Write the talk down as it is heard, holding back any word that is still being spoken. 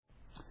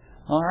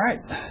All right.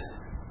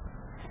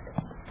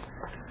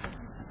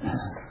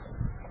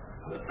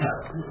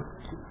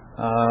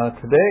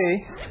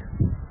 Today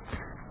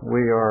we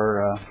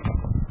are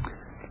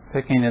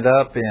picking it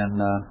up in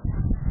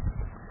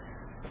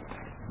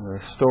the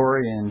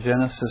story in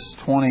Genesis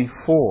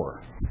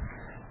 24.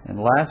 And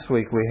last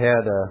week we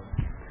had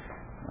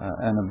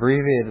an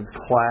abbreviated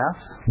class,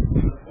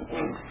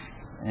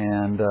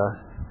 and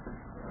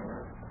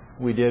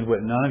we did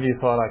what none of you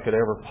thought I could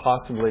ever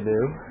possibly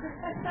do.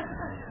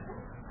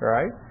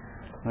 Right?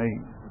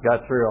 We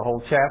got through a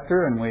whole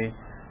chapter and we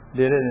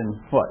did it in,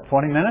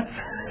 20 minutes?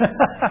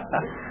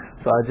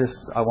 So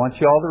I want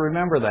you all to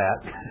remember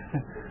that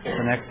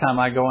the next time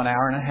I go an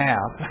hour and a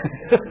half,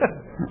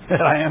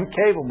 that I am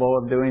capable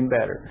of doing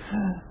better.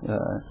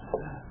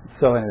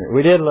 So anyway,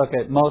 we did look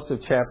at most of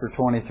chapter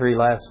 23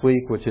 last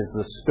week, which is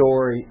the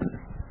story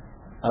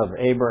of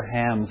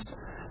Abraham's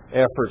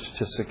efforts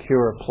to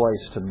secure a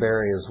place to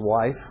bury his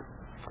wife.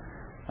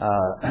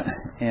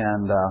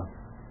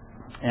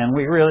 And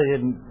we really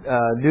didn't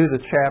do the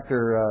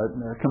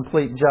chapter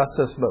complete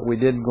justice, but we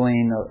did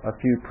glean a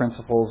few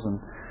principles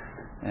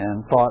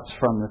and thoughts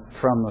from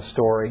the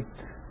story.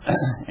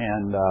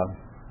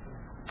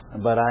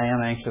 But I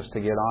am anxious to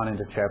get on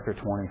into chapter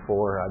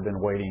 24. I've been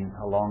waiting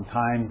a long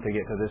time to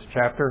get to this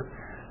chapter,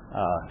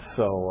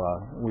 so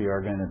we are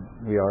going to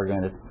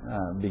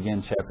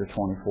begin chapter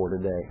 24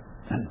 today.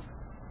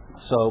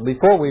 So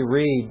before we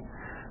read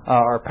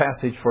our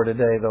passage for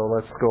today, though,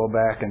 let's go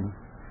back and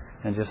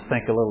just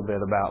think a little bit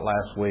about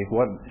last week.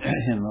 What,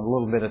 in a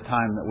little bit of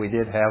time that we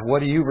did have, what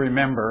do you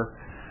remember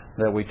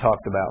that we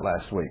talked about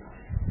last week?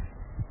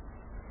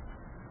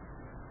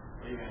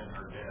 Even in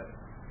her death,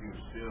 he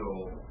was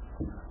still,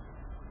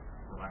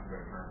 for lack of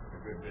a better term, a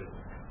good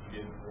business.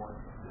 He didn't want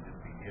to just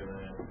be given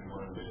it. He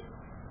wanted it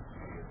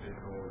to be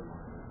official.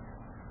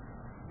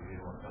 He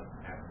didn't want something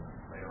to happen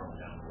later on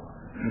down the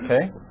line.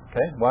 Okay.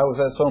 Why was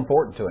that so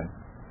important to him?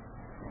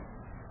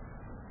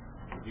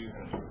 He was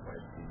going to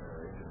replace the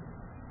marriage.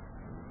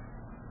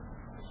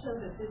 So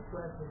that this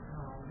was his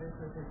home. This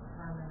was his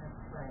permanent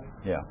place.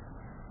 Yeah.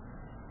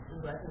 He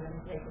wasn't going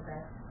to take it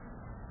back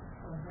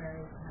from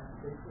where he's come.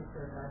 This is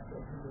where God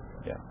said he would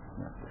go. Yeah.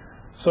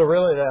 So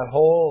really that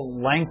whole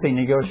lengthy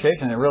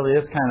negotiation, it really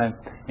is kind of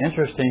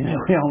interesting.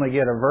 We only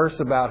get a verse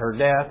about her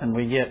death, and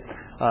we get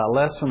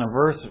less than a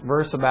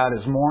verse about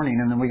his mourning,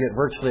 and then we get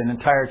virtually an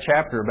entire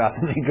chapter about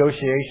the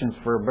negotiations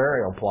for a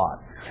burial plot.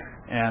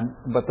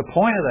 But the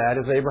point of that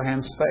is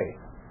Abraham's faith.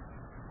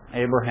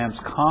 Abraham's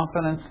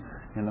confidence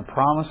in the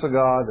promise of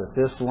God that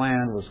this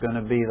land was going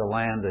to be the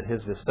land that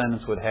his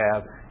descendants would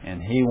have,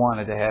 and he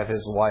wanted to have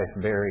his wife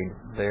buried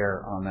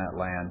there on that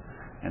land.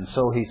 And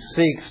so he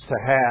seeks to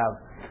have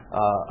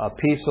a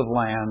piece of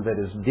land that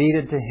is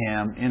deeded to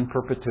him in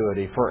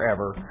perpetuity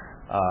forever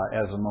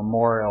as a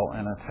memorial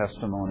and a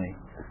testimony.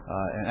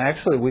 And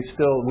actually, we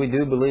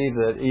do believe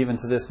that even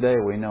to this day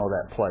we know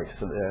that place.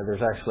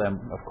 There's actually,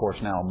 of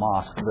course, now a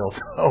mosque built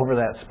over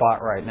that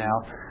spot right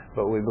now.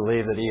 But we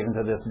believe that even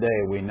to this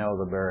day we know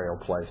the burial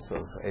place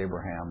of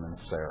Abraham and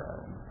Sarah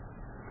and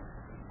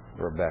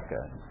Rebecca.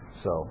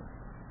 So,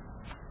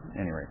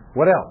 anyway,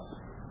 what else?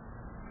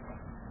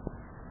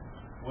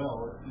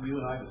 Well, you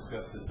and I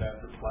discussed this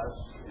after class,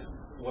 and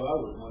what I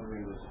was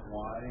wondering was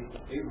why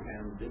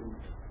Abraham didn't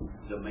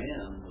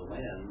demand the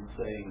land,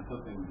 saying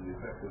something to the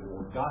effect of,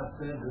 well, God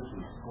said this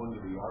was going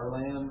to be our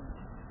land,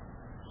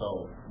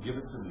 so give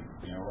it to me,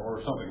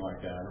 or something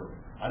like that, or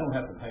I don't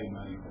have to pay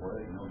money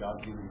for it, God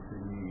give it to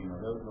me,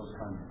 those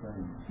kinds of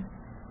things.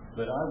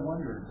 But I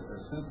wondered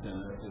since then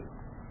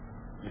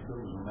if it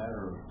was a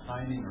matter of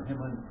timing or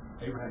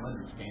Abraham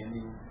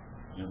understanding,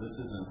 this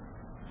isn't,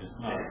 it's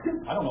not,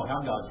 I don't know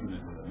how God's going to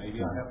do it.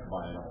 Maybe I have to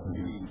buy it all.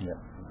 Maybe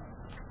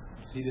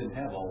he didn't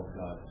have all of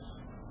God's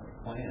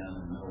plan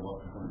and know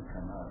what was going to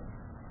come out.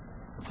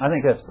 I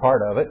think that's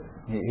part of it.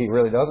 He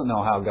really doesn't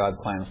know how God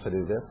plans to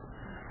do this.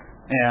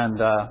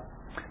 And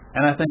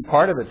I think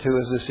part of it, too,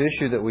 is this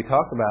issue that we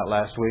talked about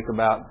last week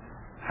about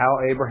how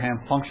Abraham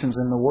functions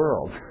in the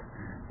world.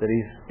 That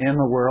he's in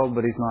the world,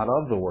 but he's not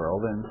of the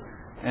world.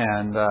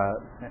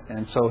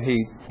 And so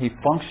he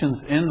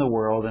functions in the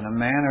world in a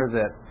manner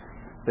that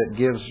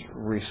gives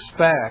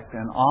respect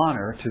and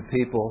honor to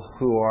people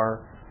who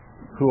are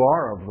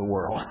of the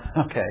world.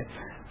 Okay.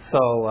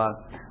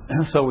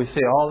 So we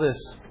see all this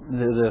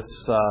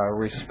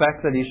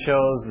respect that he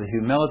shows, the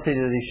humility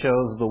that he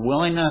shows, the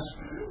willingness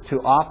to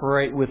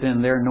operate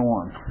within their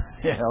norm.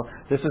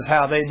 This is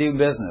how they do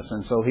business,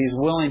 and so he's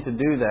willing to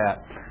do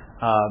that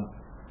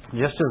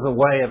just as a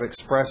way of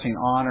expressing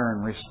honor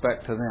and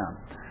respect to them.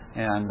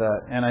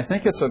 And I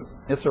think it's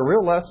a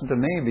real lesson to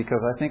me,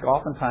 because I think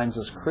oftentimes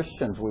as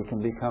Christians we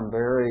can become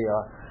very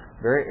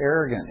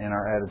arrogant in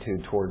our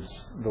attitude towards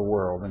the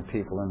world and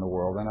people in the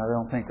world, and I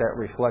don't think that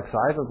reflects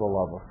either the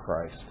love of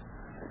Christ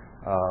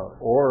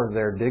or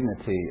their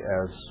dignity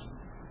as,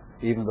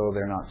 even though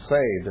they're not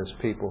saved, as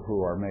people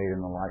who are made in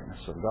the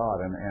likeness of God.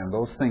 And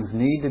those things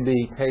need to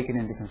be taken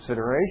into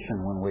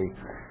consideration when we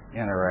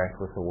interact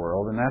with the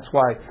world. And that's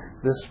why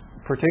this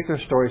particular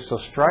story is so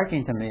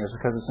striking to me is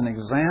because it's an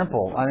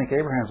example. I think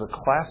Abraham's a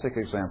classic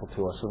example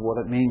to us of what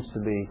it means to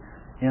be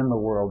in the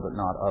world but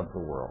not of the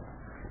world.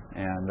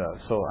 And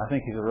so I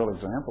think he's a real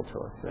example to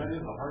us. That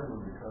is a hard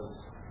one because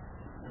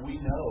we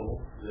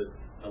know that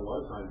a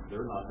lot of times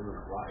they're not doing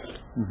it right,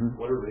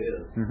 whatever it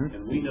is.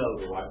 And we know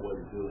the right way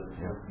to do it.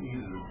 So it's easy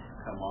to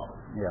come off.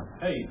 Yeah.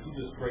 Hey, if you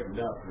just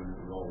straightened up and it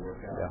would all work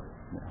out. Yeah.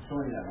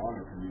 Showing that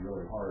honor can be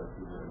really hard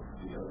for the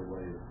other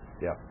way of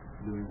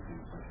doing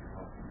things like you're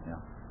talking about. Yeah.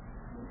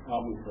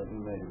 Obviously, he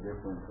made a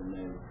difference, and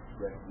they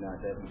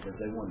recognized that because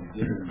they wanted to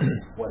give him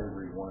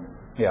whatever he wanted.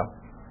 Yeah.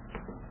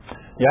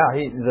 Yeah,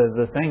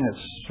 the thing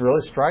that's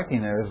really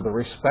striking there is the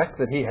respect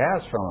that he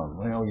has from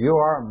him. You know, you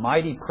are a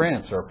mighty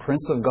prince, or a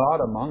prince of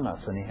God among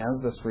us, and he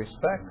has this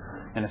respect.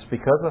 And it's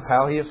because of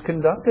how he has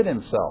conducted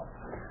himself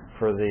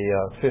for the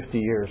 50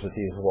 years that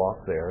he's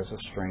walked there as a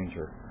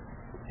stranger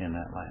in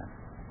that land.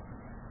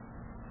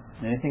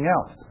 Anything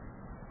else?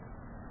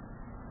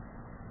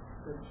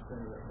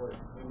 Interesting that what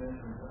you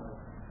mentioned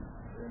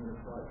in the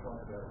slide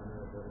talk about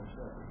that in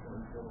chapter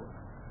 24,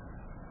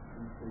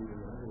 you see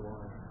the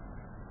underlying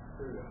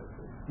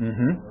periodicity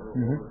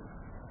or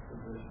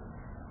position.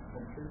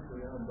 And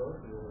truthfully, on both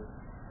of those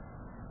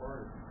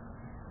parties,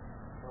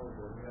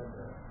 probably had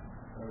that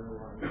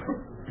underlying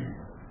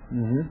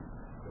periodicity.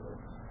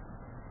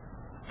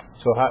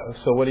 So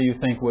what do you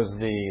think was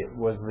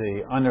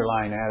the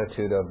underlying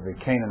attitude of the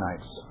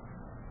Canaanites?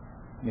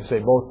 You say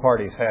both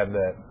parties had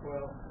that.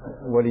 Well,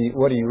 what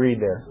do you read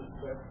there?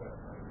 Suspect that.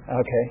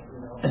 Okay.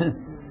 He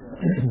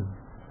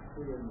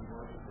didn't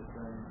worship the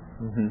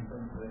same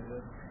things they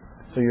did.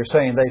 So you're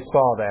saying they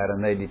saw that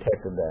and they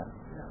detected that.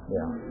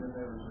 Yeah. And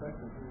they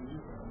respected who he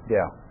was.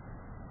 Yeah.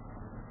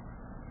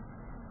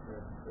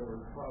 There was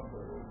probably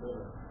a little bit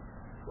of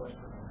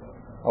question about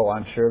that. Oh,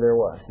 I'm sure there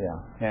was.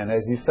 Yeah. And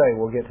as you say,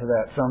 we'll get to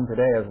that some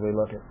today as we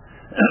look at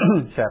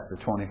chapter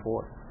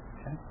 24.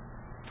 Okay.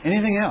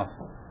 Anything else?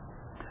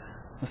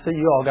 Let's see,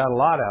 you all got a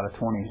lot out of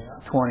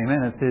 20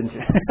 minutes, didn't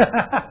you?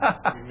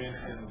 You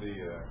mentioned the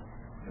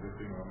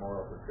being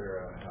memorial for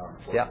Sarah and how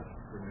important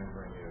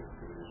remembering is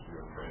to the issue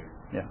of faith.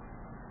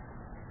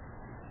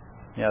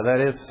 Yeah,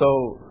 that is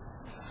so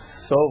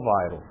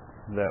vital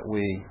that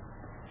we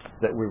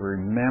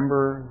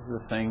remember the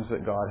things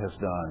that God has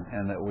done,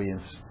 and that we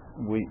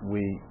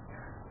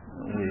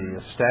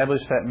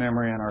establish that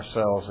memory in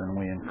ourselves, and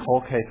we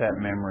inculcate that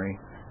memory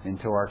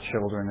into our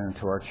children,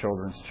 into our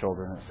children's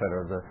children,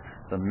 etc.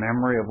 The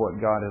memory of what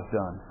God has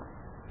done,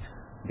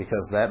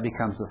 because that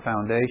becomes the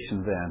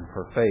foundation then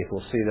for faith.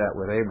 We'll see that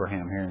with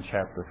Abraham here in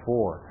chapter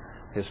 4.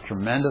 His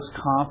tremendous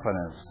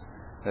confidence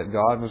that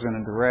God was going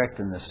to direct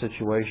in this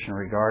situation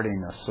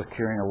regarding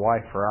securing a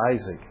wife for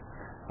Isaac.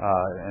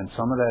 And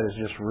some of that is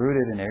just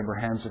rooted in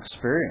Abraham's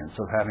experience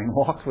of having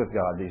walked with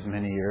God these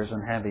many years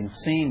and having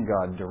seen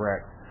God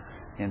direct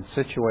in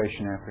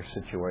situation after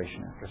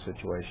situation after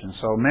situation.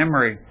 So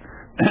memory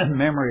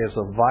is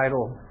a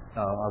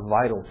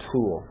vital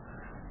tool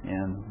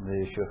in the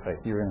issue of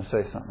faith. You were going to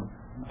say something?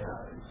 Yeah,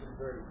 it's just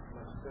very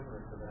much similar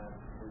to that.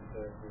 Is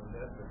that the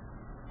investment,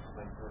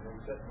 like when they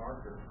set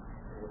markers,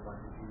 it was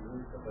like if you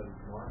lose somebody's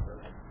marker,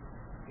 that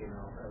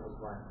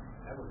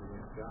was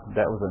against God.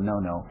 That was a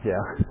no-no. Yeah.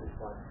 It was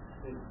like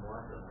his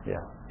marker.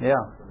 Yeah.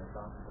 When they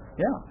talked about it.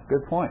 Yeah.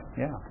 Good point.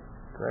 Yeah.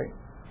 Great.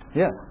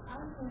 Yeah. I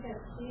think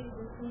that's huge.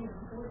 It's the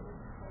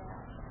importance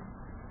that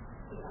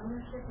the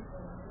ownership of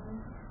the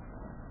land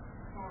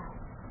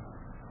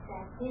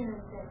that in,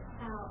 that's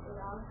how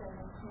it also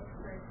makes it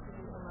for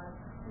a lot of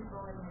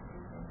people in the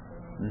region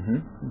today.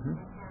 And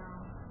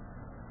how,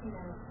 the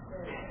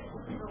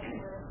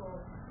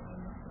political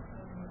things.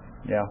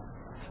 Yeah.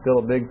 Still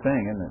a big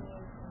thing, isn't it?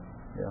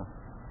 Yeah.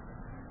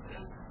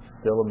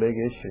 Still a big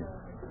issue.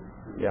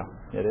 Yeah,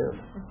 it is.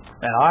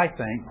 And I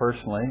think,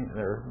 personally,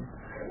 there are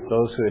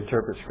those who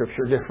interpret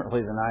Scripture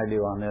differently than I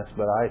do on this,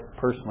 but I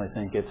personally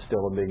think it's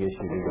still a big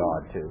issue to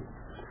God, too.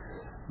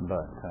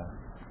 But,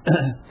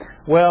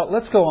 well,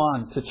 let's go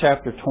on to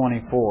chapter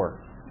 24.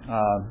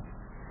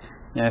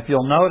 And if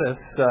you'll notice,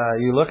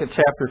 you look at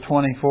chapter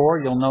 24,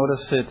 you'll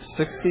notice it's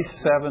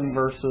 67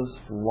 verses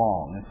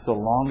long. It's the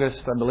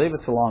longest, I believe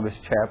it's the longest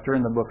chapter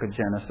in the book of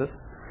Genesis.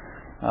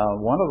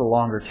 One of the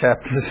longer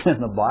chapters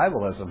in the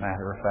Bible, as a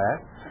matter of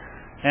fact.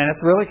 And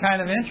it's really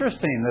kind of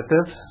interesting that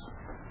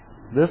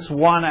this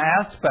one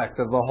aspect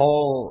of the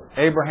whole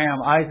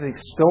Abraham-Isaac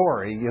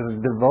story is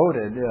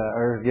devoted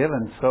or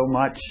given so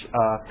much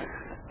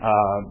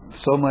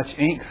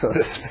ink, so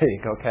to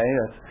speak. Okay,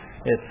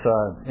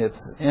 it's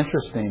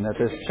interesting that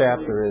this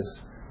chapter is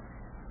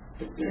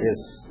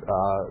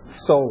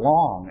so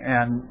long,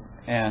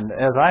 and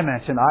as I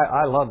mentioned,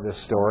 I love this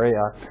story.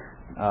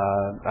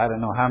 I don't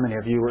know how many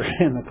of you were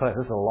in the class.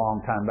 This is a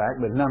long time back,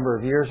 but a number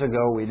of years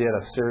ago we did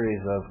a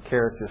series of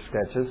character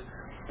sketches.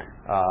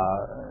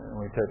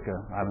 We took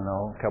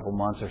a couple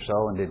months or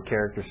so and did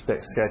character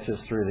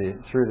sketches through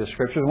the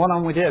scriptures. One of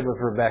them we did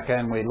with Rebecca,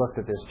 and we looked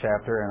at this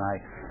chapter,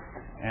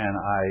 and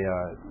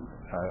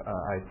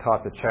I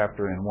taught the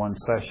chapter in one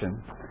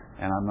session.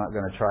 and I'm not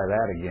going to try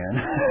that again.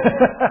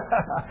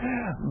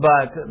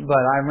 but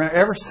I remember,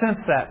 ever since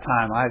that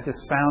time, I've just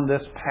found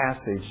this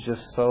passage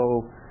just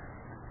so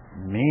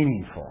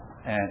meaningful,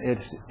 and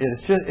it's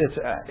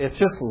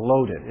just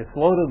loaded. It's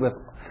loaded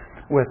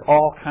with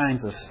all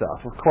kinds of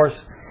stuff. Of course,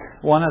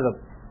 one of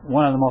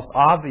the most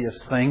obvious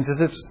things is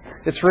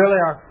it's really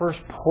our first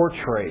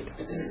portrait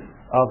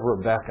of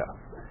Rebekah,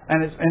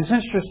 and it's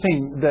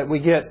interesting that we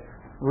get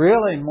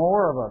really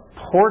more of a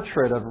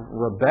portrait of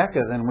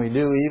Rebekah than we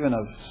do even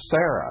of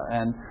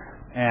Sarah.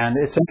 And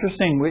it's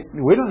interesting,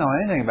 we don't know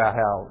anything about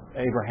how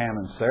Abraham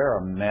and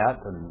Sarah met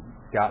and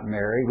got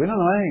married. We don't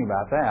know anything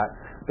about that.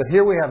 But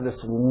here we have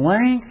this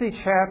lengthy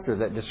chapter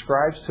that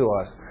describes to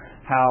us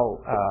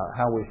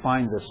how we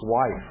find this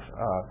wife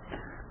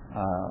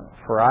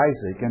for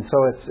Isaac. And so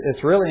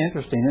it's really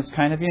interesting. It's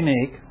kind of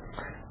unique.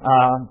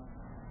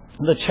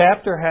 The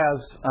chapter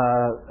has,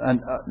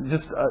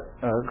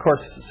 of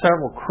course,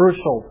 several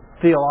crucial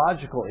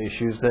theological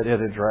issues that it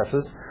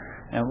addresses.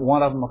 And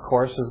one of them, of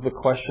course, is the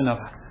question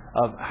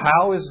of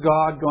how is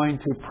God going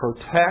to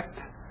protect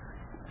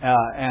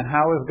and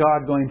how is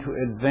God going to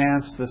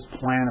advance this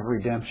plan of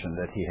redemption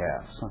that He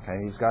has. Okay,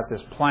 He's got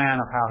this plan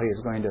of how He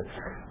is going to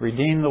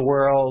redeem the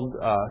world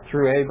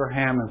through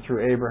Abraham and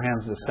through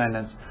Abraham's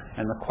descendants.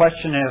 And the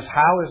question is,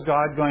 how is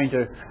God going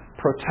to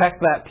protect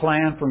that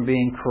plan from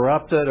being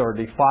corrupted or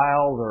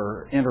defiled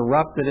or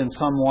interrupted in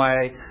some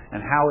way,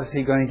 and how is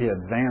He going to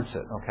advance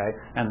it? Okay,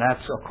 and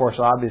that's, of course,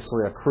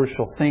 obviously a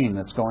crucial theme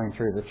that's going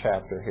through the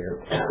chapter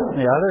here.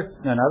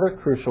 Another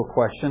crucial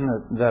question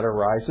that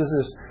arises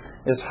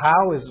is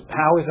how is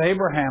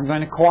Abraham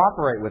going to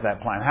cooperate with that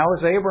plan? How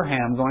is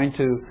Abraham going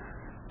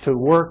to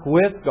work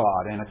with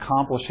God in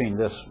accomplishing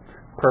this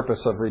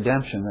purpose of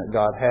redemption that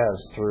God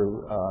has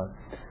through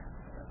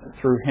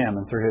him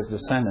and through his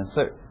descendants?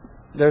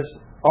 There's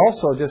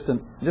also just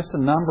a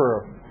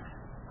number of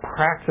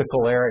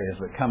practical areas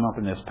that come up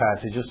in this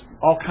passage, just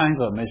all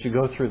kinds of them as you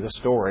go through the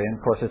story. And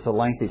of course, it's a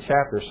lengthy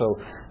chapter, so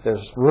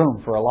there's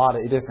room for a lot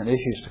of different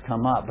issues to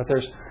come up. But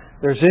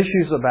there's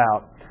issues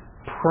about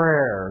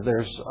prayer.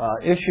 There's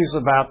issues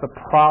about the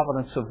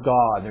providence of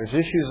God. There's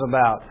issues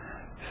about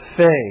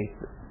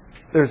faith.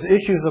 There's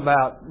issues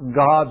about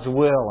God's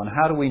will and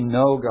how do we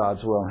know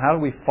God's will and how do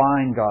we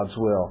find God's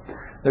will.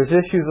 There's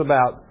issues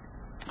about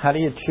how do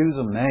you choose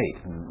a mate?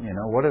 And,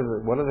 what are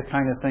the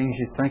kind of things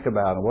you think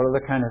about, and what are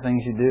the kind of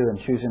things you do in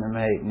choosing a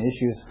mate, and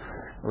issues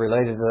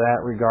related to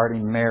that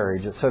regarding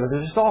marriage, etc.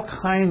 There's just all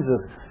kinds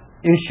of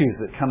issues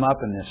that come up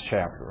in this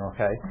chapter.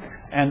 Okay,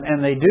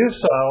 and they do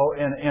so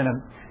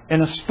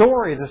in a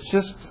story that's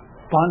just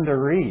fun to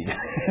read.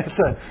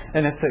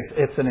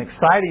 It's an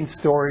exciting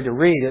story to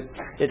read.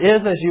 It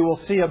is, as you will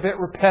see, a bit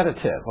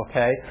repetitive.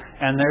 Okay,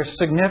 and there's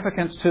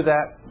significance to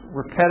that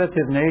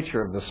repetitive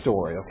nature of the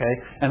story,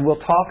 okay? And we'll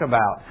talk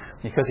about,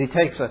 because he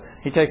takes a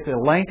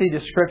lengthy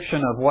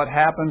description of what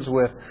happens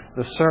with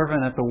the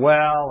servant at the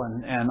well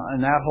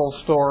and that whole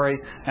story,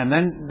 and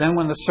then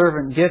when the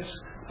servant gets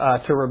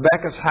to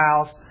Rebekah's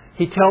house,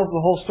 he tells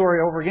the whole story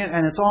over again,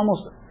 and it's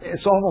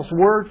almost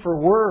word for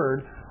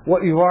word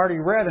what you've already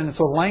read, and it's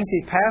a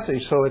lengthy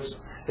passage, so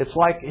it's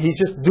like he's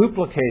just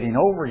duplicating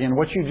over again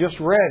what you just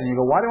read. And you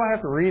go, why do I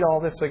have to read all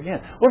this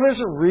again? Well, there's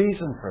a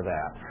reason for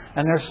that.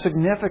 And there's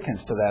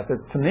significance to that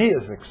to me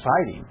is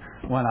exciting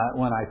when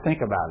I think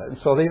about it.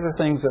 And so these are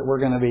things that we're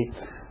going to be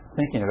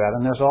thinking about.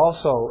 And there's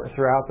also,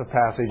 throughout the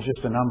passage,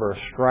 just a number of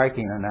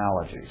striking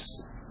analogies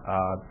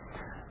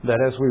that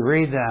as we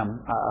read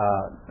them,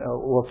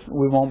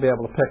 we won't be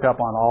able to pick up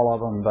on all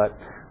of them,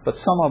 but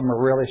some of them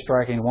are really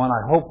striking. One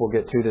I hope we'll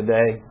get to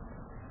today,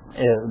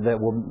 that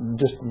we'll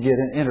just get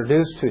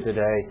introduced to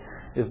today,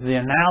 is the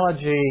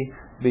analogy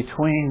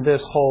between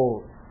this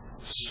whole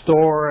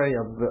story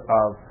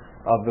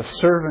of the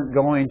servant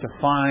going to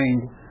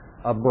find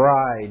a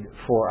bride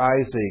for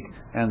Isaac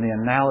and the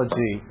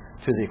analogy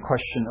to the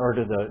question or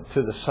to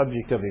the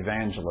subject of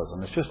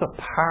evangelism. It's just a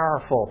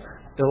powerful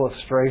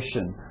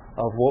illustration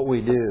of what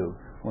we do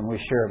when we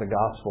share the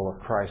gospel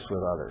of Christ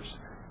with others.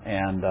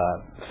 And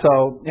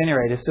so, at any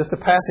rate, it's just a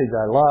passage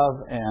I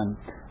love, and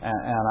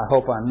I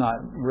hope I'm not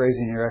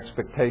raising your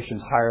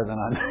expectations higher than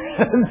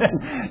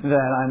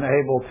I'm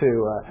able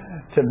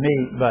to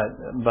meet.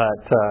 But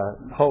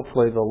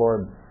hopefully the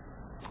Lord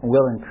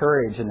will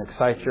encourage and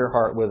excite your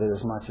heart with it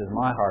as much as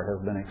my heart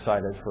has been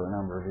excited for a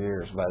number of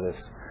years by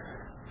this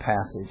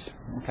passage.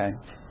 Okay,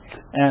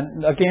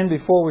 and again,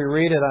 before we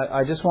read it,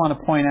 I just want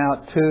to point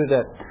out too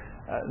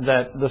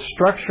that the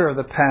structure of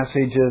the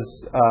passage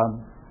is.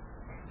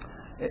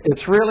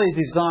 It's really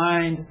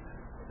designed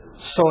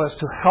so as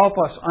to help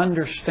us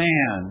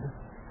understand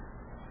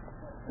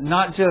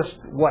not just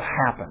what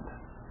happened,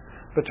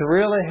 but to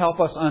really help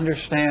us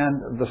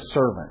understand the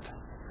servant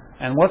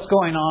and what's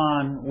going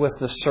on with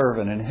the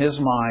servant in his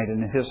mind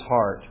and in his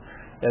heart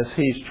as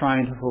he's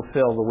trying to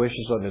fulfill the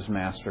wishes of his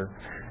master.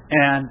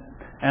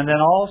 And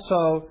then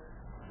also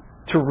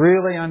to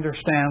really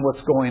understand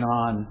what's going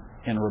on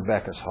in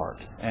Rebekah's heart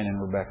and in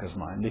Rebekah's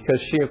mind, because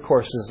she, of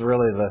course, she's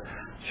really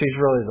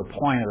the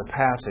point of the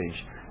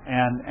passage,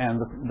 And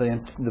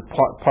the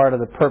part of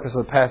the purpose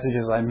of the passage,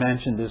 as I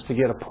mentioned, is to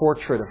get a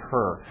portrait of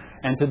her.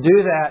 And to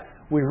do that,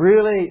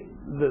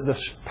 the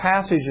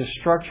passage is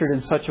structured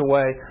in such a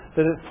way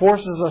that it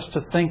forces us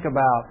to think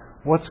about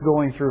what's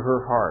going through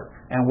her heart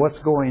and what's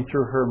going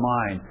through her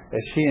mind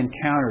as she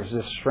encounters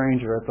this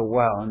stranger at the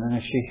well, and then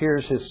as she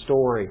hears his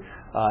story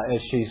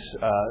as she's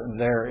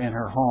there in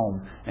her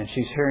home, and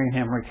she's hearing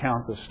him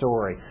recount the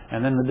story,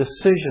 and then the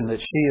decision that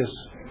she is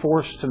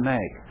forced to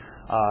make,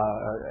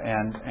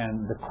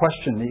 and the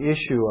question, the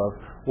issue of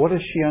what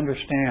does she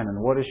understand and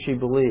what does she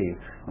believe.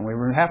 And we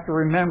have to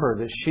remember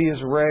that she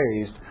is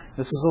raised,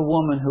 this is a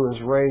woman who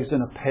is raised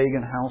in a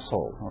pagan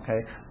household. Okay,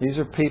 these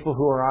are people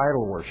who are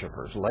idol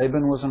worshippers.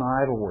 Laban was an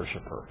idol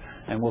worshipper,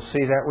 and we'll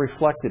see that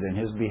reflected in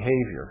his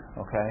behavior.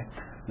 Okay,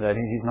 that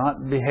he's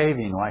not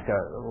behaving like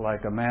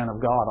a man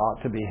of God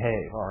ought to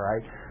behave. All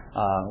right,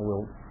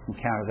 we'll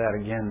encounter that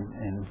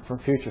again in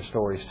future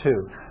stories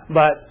too.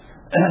 But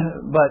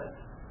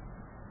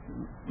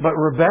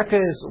Rebecca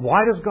is,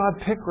 why does God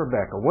pick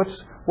Rebecca? What's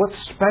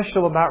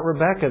special about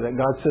Rebecca that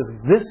God says,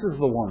 this is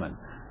the woman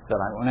that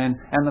I want?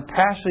 And the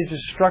passage is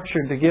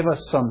structured to give us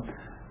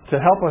to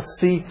help us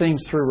see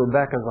things through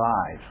Rebecca's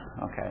eyes.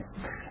 Okay.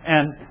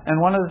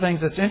 And one of the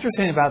things that's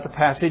interesting about the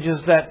passage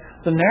is that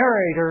the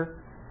narrator,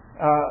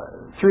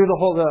 through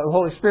the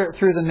Holy Spirit,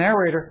 through the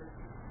narrator,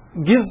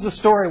 gives the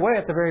story away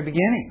at the very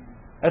beginning.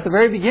 At the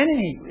very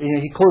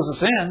beginning, he clues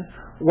us in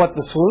what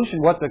the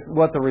solution, what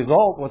the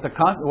result, what the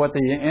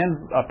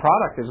end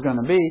product is going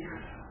to be.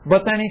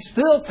 But then he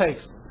still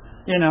takes,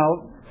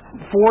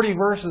 40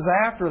 verses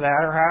after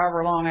that, or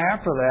however long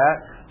after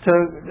that,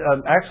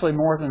 to actually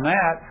more than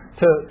that,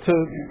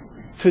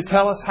 to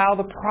tell us how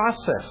the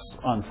process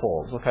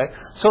unfolds. Okay,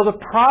 so the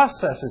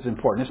process is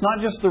important. It's not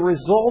just the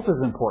result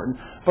is important,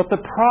 but the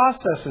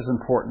process is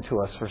important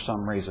to us for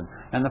some reason.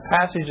 And the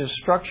passage is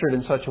structured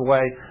in such a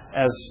way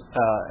as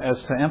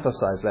to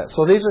emphasize that.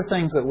 So these are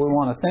things that we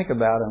want to think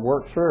about and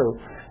work through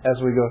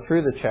as we go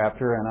through the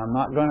chapter. And I'm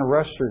not going to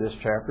rush through this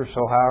chapter.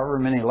 So however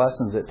many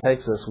lessons it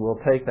takes us, we'll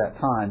take that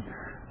time.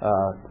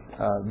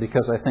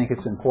 Because I think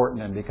it's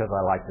important and because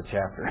I like the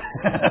chapter.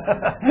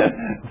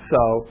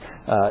 So,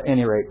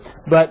 any rate.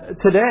 But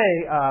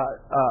today,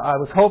 I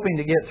was hoping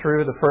to get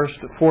through the first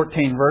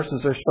 14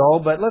 verses or so,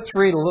 but let's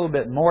read a little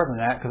bit more than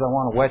that because I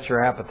want to whet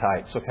your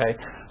appetites, okay?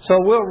 So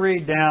we'll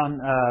read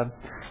down,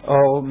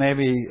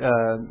 maybe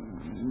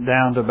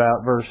down to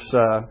about verse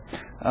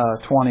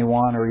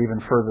 21 or even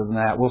further than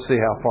that. We'll see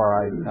how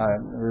far I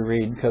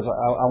read because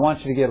I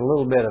want you to get a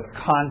little bit of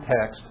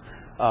context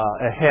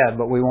ahead,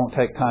 but we won't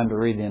take time to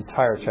read the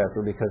entire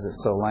chapter because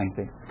it's so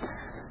lengthy.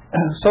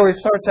 So he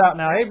starts out,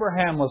 now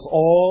Abraham was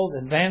old,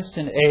 advanced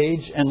in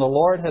age, and the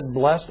Lord had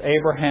blessed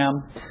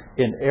Abraham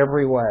in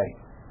every way.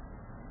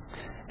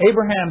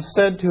 Abraham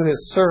said to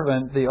his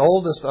servant, the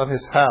oldest of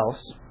his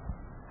household,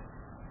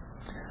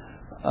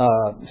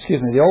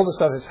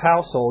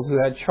 who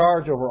had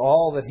charge over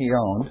all that he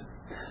owned,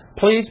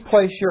 please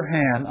place your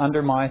hand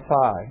under my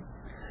thigh.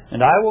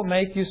 And I will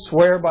make you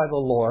swear by the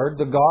Lord,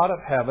 the God of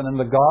heaven and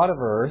the God of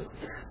earth,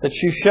 that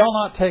you shall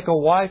not take a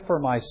wife for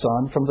my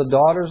son from the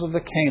daughters of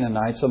the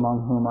Canaanites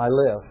among whom I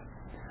live.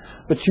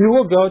 But you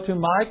will go to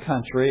my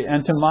country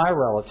and to my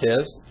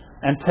relatives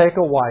and take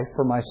a wife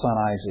for my son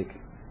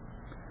Isaac.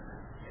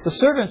 The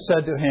servant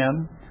said to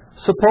him,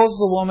 suppose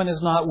the woman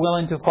is not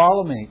willing to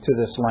follow me to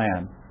this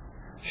land.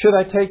 Should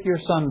I take your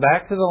son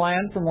back to the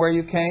land from where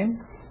you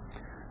came?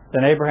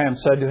 Then Abraham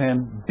said to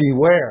him,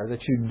 beware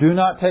that you do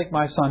not take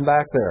my son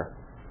back there.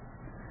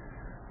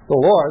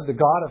 The Lord, the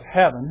God of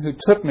heaven, who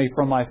took me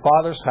from my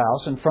father's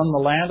house and from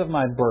the land of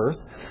my birth,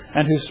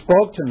 and who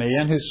spoke to me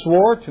and who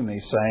swore to me,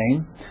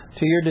 saying,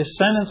 to your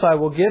descendants I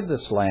will give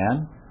this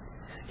land,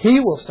 He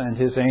will send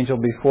His angel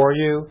before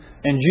you,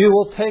 and you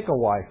will take a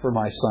wife for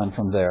my son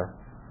from there.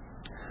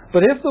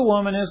 But if the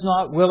woman is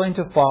not willing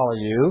to follow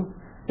you,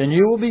 then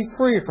you will be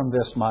free from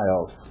this my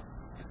oath.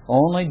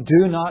 Only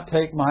do not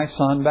take my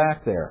son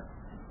back there.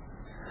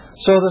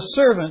 So the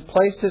servant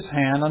placed his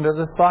hand under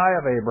the thigh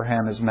of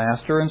Abraham his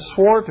master and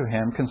swore to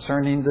him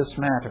concerning this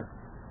matter.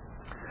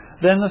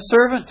 Then the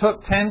servant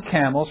took 10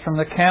 camels from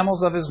the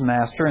camels of his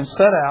master and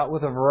set out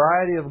with a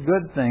variety of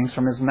good things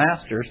from his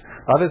master's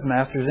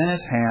in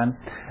his hand,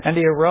 and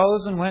he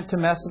arose and went to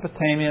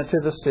Mesopotamia to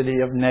the city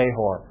of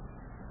Nahor.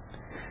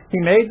 He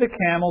made the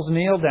camels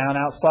kneel down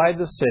outside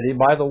the city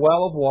by the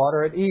well of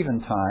water at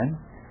eventime,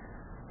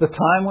 the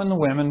time when the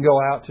women go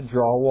out to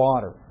draw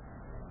water.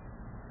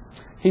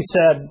 He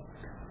said,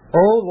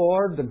 O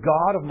Lord, the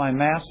God of my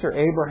master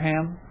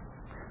Abraham,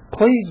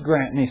 please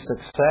grant me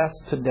success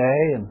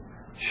today and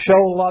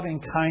show loving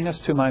kindness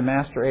to my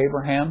master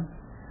Abraham.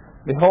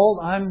 Behold,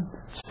 I'm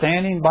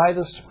standing by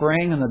the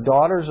spring, and the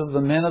daughters of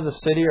the men of the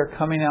city are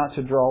coming out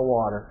to draw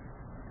water.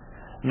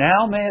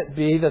 Now may it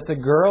be that the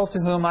girl to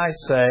whom I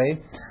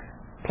say,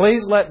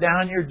 please let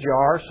down your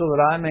jar so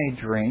that I may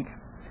drink,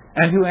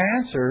 and who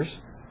answers,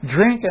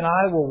 drink and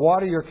I will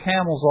water your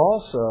camels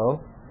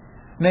also,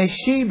 may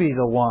she be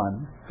the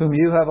one whom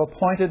you have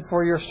appointed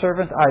for your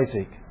servant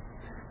Isaac.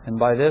 And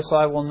by this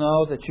I will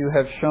know that you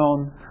have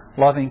shown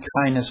loving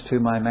kindness to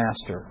my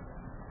master."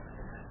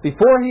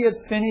 Before he had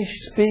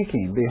finished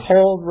speaking,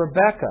 behold,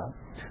 Rebekah,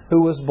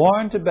 who was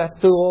born to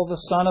Bethuel,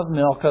 the son of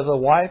Milcah, the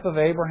wife of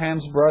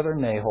Abraham's brother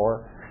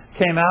Nahor,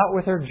 came out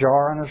with her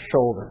jar on her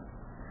shoulder.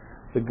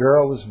 The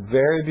girl was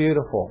very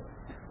beautiful,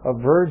 a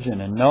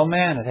virgin, and no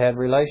man had had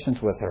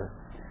relations with her.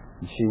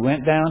 And she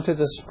went down to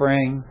the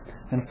spring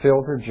and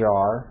filled her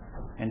jar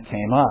and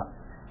came up.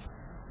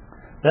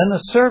 Then the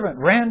servant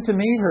ran to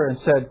meet her and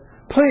said,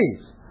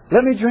 "Please,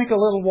 let me drink a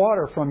little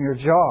water from your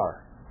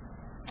jar."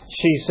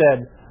 She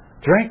said,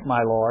 "Drink,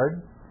 my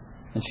lord."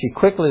 And she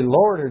quickly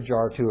lowered her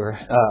jar to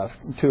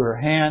her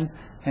hand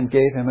and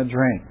gave him a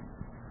drink.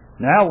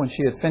 Now when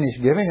she had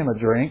finished giving him a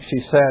drink, she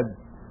said,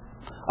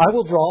 "I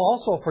will draw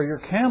also for your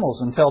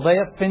camels until they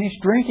have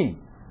finished drinking."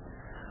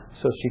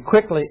 So she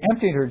quickly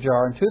emptied her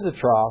jar into the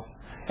trough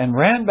and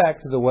ran back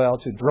to the well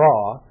to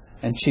draw,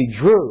 and she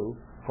drew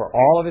for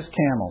all of his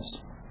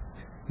camels.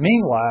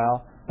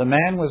 Meanwhile, the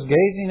man was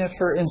gazing at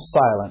her in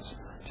silence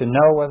to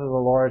know whether the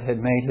Lord had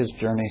made his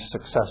journey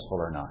successful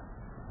or not.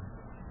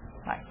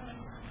 Hi.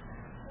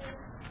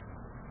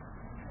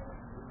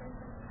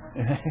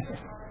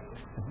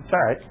 It's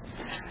all right.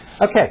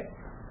 Okay.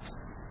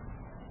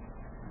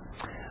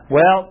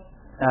 Well,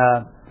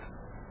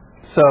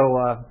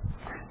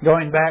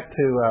 going back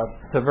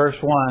to verse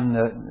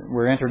 1,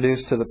 we're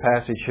introduced to the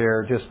passage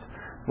here just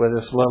with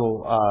this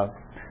little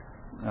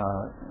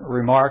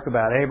remark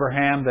about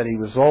Abraham, that he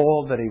was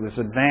old, that he was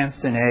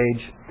advanced in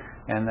age,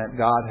 and that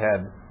God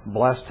had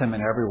blessed him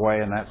in every way,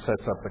 and that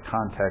sets up the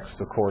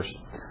context, of course,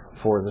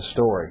 for the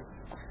story.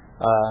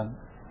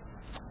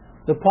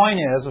 The point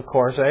is, of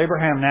course,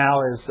 Abraham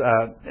now is,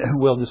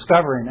 we'll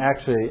discover in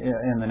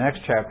the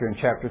next chapter, in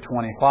chapter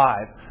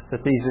 25,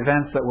 that these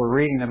events that we're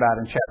reading about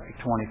in chapter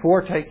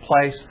 24 take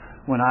place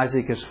when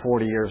Isaac is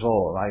 40 years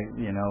old. I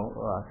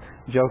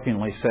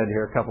jokingly said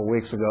here a couple of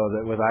weeks ago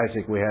that with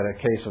Isaac we had a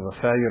case of a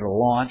failure to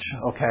launch,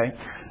 okay,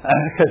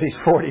 because he's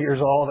 40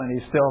 years old and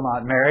he's still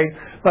not married.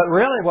 But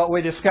really what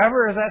we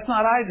discover is that's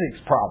not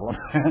Isaac's problem,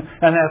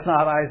 and that's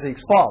not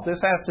Isaac's fault.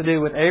 This has to do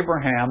with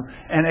Abraham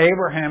and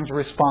Abraham's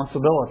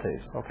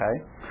responsibilities,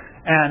 okay?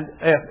 And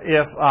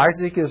if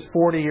Isaac is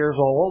 40 years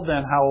old,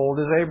 then how old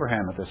is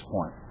Abraham at this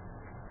point?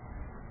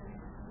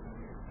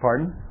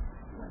 Pardon?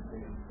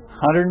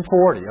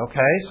 140,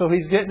 okay? So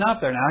he's getting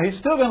up there now. He's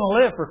still going to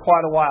live for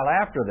quite a while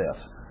after this.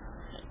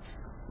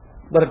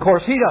 But of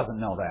course he doesn't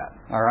know that,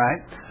 all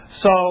right?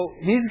 So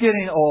he's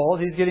getting old,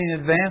 he's getting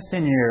advanced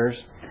in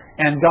years,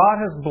 and God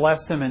has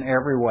blessed him in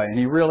every way, and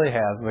he really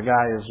has. The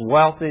guy is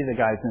wealthy, the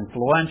guy's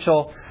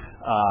influential,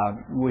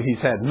 he's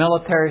had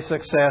military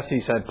success,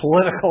 he's had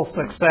political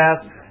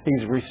success,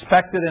 he's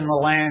respected in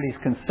the land,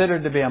 he's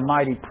considered to be a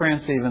mighty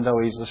prince even though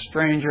he's a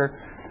stranger.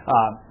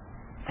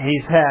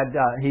 He's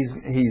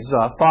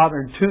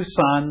fathered two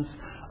sons,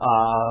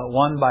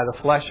 one by the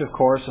flesh, of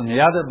course, and the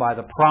other by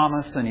the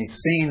promise. And he's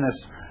seen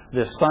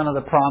this son of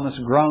the promise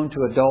grown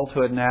to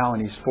adulthood now,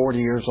 and he's 40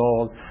 years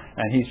old.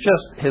 And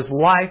his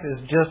life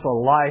is just a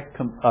life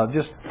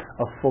just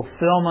of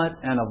fulfillment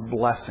and of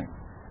blessing.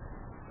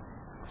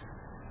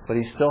 But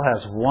he still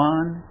has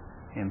one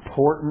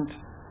important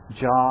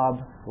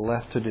job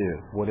left to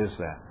do. What is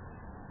that?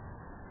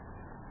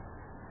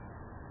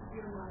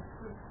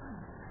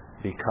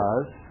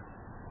 Because,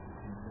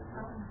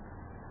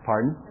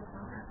 pardon?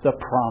 The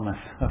promise,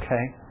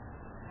 okay?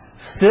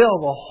 Still,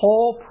 the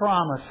whole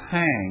promise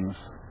hangs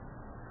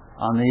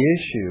on the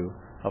issue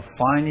of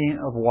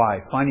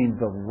finding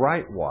the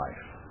right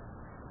wife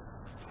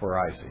for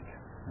Isaac,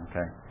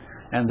 okay?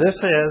 And this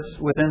is,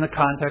 within the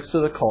context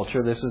of the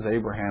culture, this is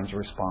Abraham's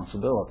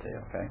responsibility,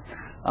 okay?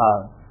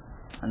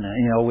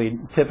 And, we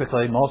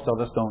typically, most of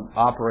us don't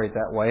operate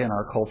that way in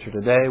our culture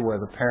today, where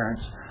the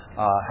parents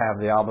have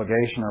the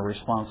obligation or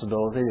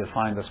responsibility to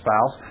find a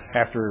spouse.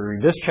 After we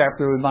read this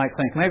chapter, we might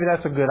think, maybe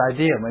that's a good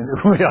idea.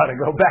 Maybe we ought to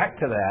go back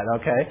to that,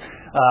 okay?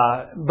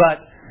 But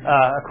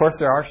of course,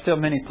 there are still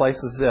many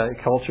places,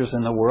 cultures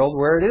in the world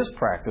where it is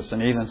practiced,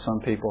 and even some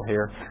people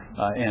here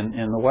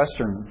in the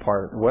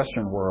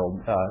Western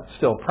world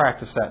still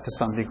practice that to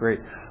some degree.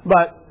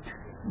 But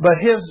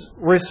his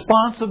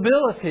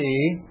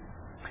responsibility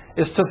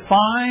is to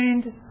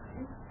find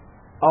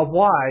a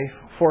wife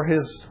for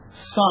his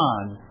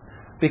son,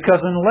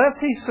 because unless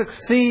he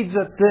succeeds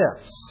at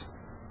this,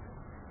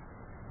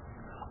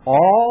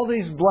 all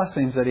these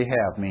blessings that he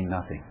has mean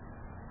nothing.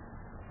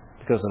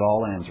 Because it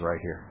all ends right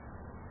here.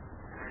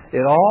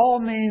 It all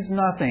means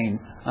nothing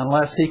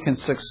unless he can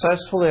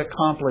successfully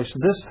accomplish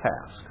this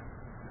task,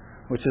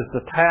 which is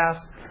the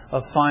task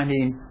of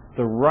finding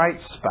the right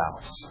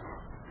spouse.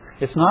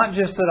 It's not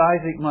just that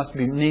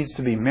Isaac needs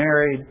to be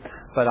married,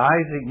 but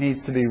Isaac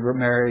needs to be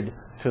married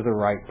to the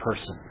right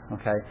person.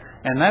 Okay,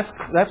 and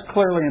that's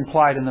clearly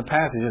implied in the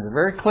passage.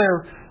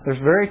 There's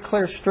very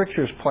clear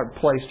strictures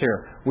placed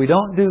here. We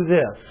don't do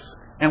this,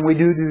 and we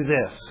do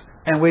this,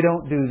 and we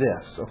don't do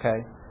this. Okay,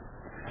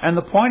 and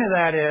the point of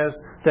that is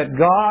that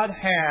God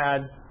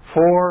had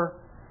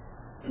for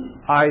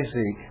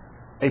Isaac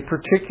a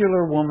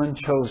particular woman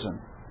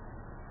chosen,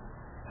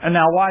 And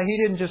now why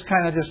he didn't just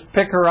kind of just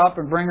pick her up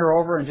and bring her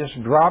over and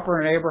just drop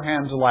her in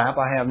Abraham's lap,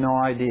 I have no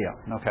idea.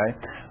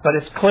 Okay? But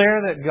it's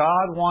clear that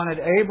God wanted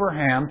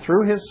Abraham,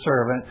 through his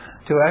servant,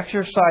 to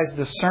exercise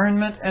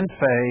discernment and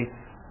faith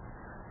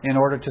in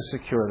order to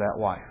secure that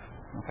wife.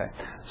 Okay?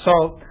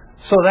 So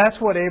that's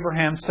what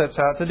Abraham sets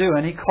out to do.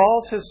 And he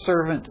calls his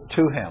servant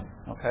to him.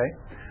 Okay?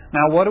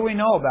 Now what do we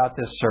know about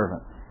this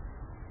servant?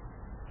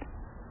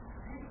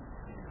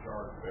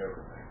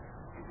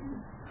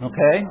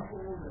 Okay?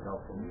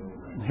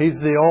 He's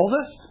the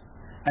oldest,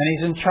 and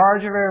he's in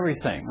charge of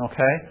everything.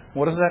 Okay?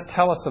 What does that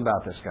tell us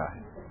about this guy?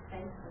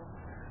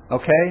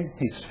 Okay?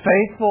 He's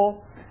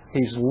faithful,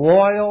 he's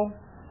loyal,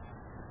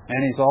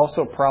 and he's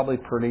also probably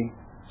pretty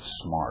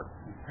smart.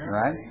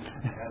 Right?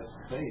 He has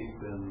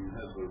faith and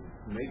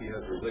maybe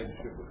has a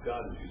relationship with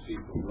God, as you see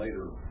from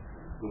later,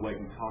 the way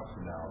he talks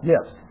about.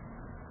 Yes.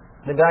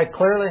 The guy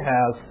clearly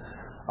has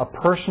a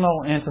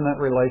personal, intimate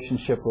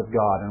relationship with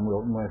God. And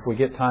if we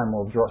get time,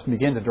 we'll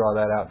begin to draw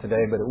that out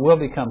today. But it will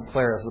become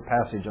clear as the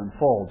passage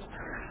unfolds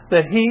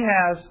that he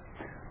has,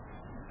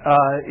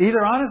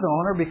 either on his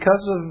own or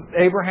because of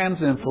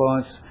Abraham's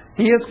influence,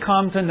 he has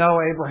come to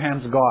know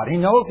Abraham's God. He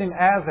knows him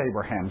as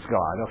Abraham's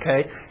God.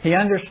 Okay, he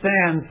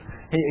understands.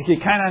 He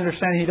kind of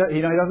understands. He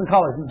doesn't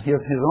call it his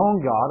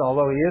own God,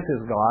 although he is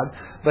his God.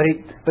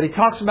 But he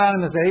talks about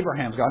him as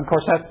Abraham's God. And of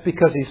course, that's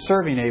because he's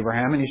serving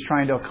Abraham and he's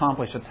trying to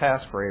accomplish a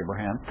task for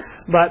Abraham.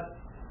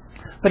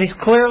 But he's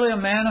clearly a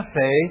man of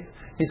faith.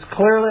 He's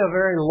clearly a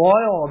very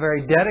loyal, a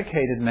very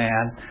dedicated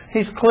man.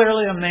 He's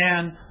clearly a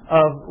man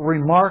of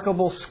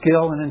remarkable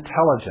skill and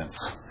intelligence,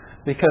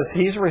 because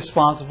he's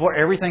responsible for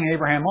everything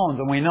Abraham owns.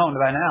 And we know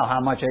by now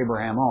how much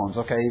Abraham owns.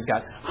 Okay, he's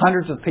got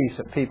hundreds of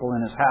people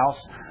in his house.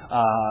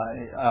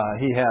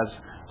 He has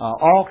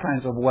all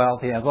kinds of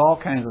wealth. He has all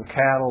kinds of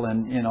cattle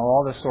and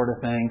all this sort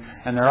of thing.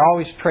 And they're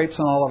always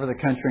traipsing all over the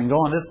country and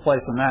going this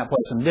place and that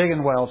place and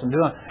digging wells and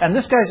doing. And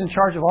this guy's in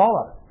charge of all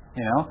of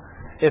it.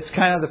 It's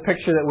kind of the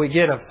picture that we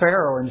get of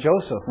Pharaoh and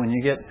Joseph when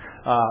you get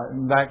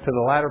back to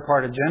the latter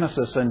part of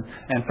Genesis, and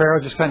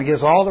Pharaoh just kind of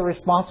gives all the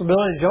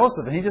responsibility to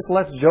Joseph, and he just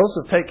lets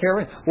Joseph take care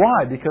of it.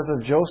 Why? Because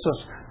of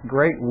Joseph's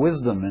great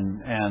wisdom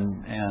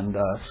and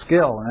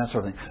skill and that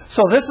sort of thing.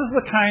 So this is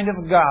the kind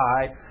of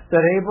guy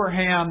that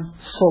Abraham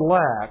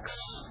selects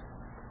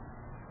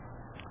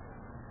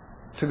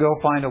to go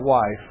find a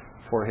wife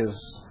for his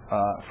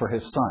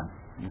son.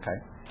 Okay,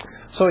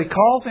 so he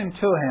calls him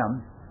to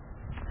him.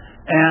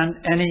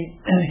 And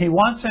he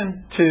wants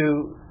him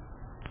to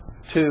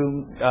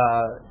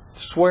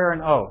swear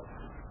an oath,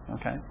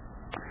 okay.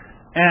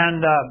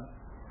 And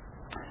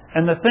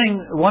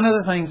one of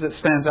the things that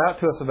stands out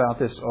to us about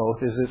this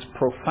oath is its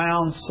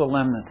profound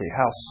solemnity,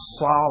 how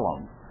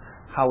solemn,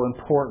 how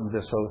important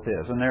this oath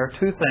is. And there are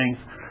two things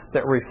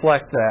that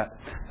reflect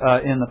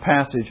that in the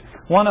passage.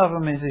 One of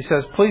them is he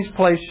says, "Please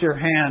place your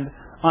hand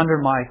under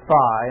my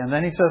thigh," and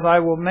then he says, "I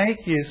will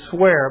make you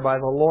swear by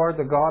the Lord,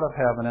 the God of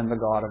heaven and the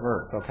God of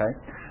earth." Okay.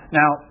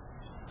 Now,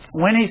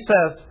 when he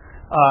says,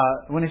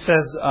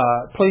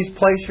 "Please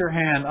place your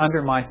hand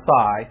under my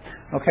thigh,"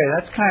 okay,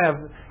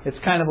 it's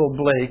kind of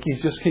oblique.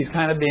 He's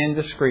kind of being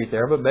discreet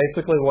there, but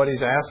basically what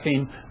he's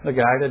asking the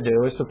guy to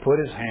do is to put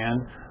his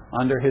hand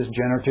under his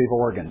generative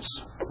organs.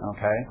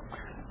 Okay.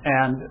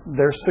 And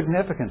there's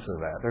significance of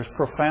that. There's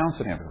profound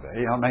significance.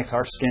 It makes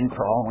our skin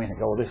crawl and we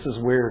think, oh, this is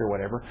weird or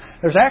whatever.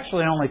 There's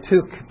actually only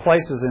two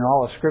places in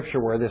all of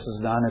Scripture where this is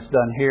done. It's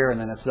done here, and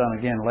then it's done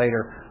again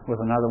later with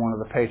another one of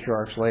the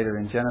patriarchs later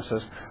in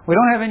Genesis. We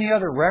don't have any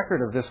other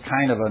record of this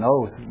kind of an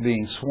oath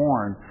being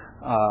sworn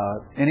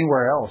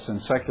anywhere else in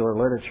secular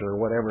literature or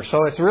whatever.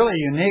 So it's really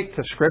unique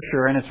to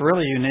Scripture, and it's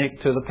really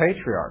unique to the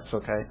patriarchs,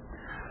 okay?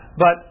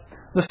 But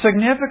the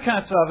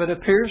significance of it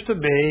appears to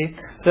be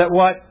that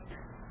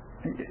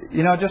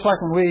just like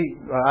when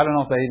I don't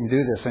know if they even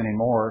do this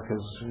anymore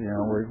because,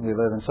 we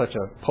live in such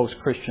a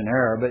post-Christian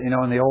era, but, in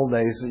the old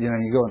days,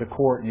 you go into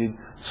court and you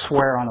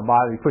swear on a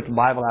Bible, you put the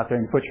Bible out there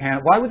and you put your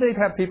hand. Why would they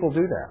have people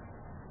do that?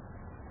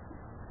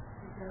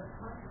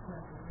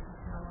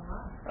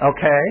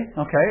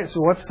 Okay.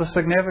 So what's the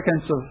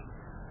significance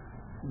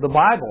of the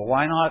Bible?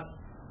 Why not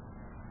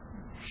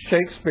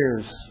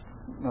Shakespeare's,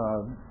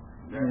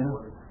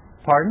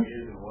 pardon?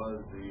 It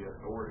was the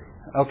authority.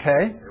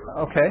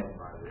 Okay.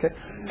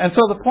 And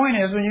so the point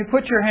is, when you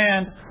put your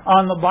hand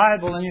on the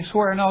Bible and you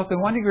swear an oath, in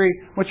one degree,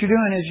 what you're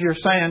doing is you're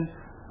saying,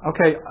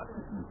 okay,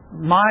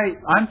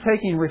 I'm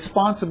taking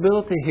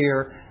responsibility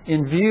here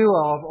in view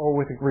of or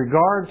with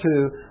regard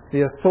to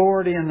the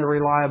authority and the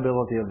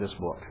reliability of this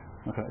book.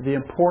 Okay, the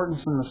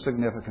importance and the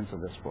significance of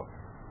this book.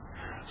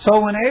 So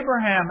when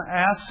Abraham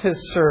asks his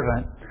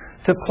servant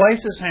to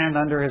place his hand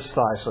under his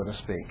thigh, so to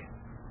speak,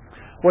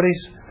 what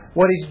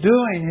he's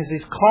doing is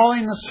he's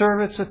calling the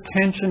servant's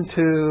attention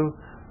to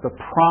the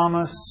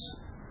promise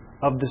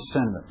of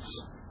descendants.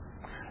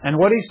 And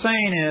what he's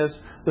saying is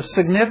the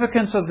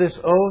significance of this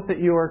oath that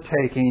you are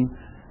taking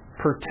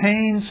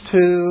pertains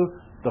to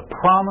the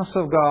promise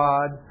of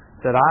God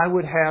that I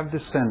would have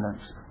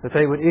descendants, that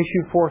they would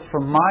issue forth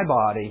from my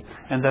body,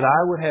 and that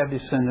I would have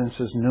descendants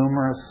as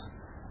numerous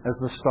as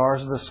the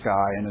stars of the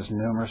sky and as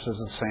numerous as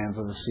the sands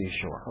of the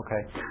seashore.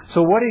 Okay?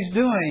 So what He's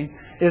doing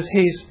is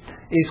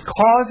He's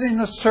causing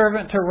the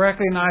servant to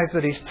recognize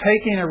that he's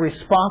taking a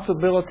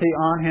responsibility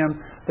on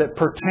him that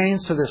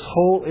pertains to this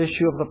whole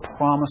issue of the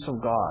promise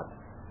of God.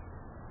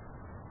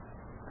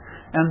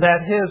 And that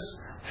his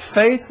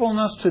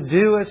faithfulness to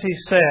do as He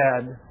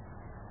said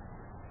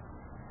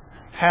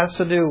has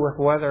to do with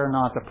whether or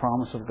not the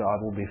promise of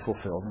God will be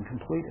fulfilled and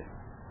completed.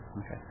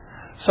 Okay.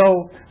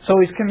 So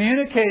He's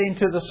communicating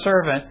to the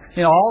servant,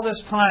 all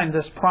this time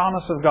this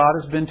promise of God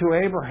has been to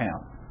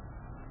Abraham.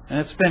 And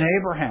it's been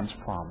Abraham's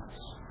promise.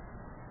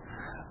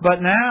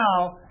 But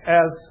now,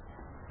 as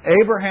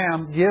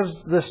Abraham gives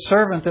this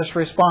servant this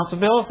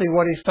responsibility,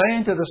 what he's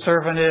saying to the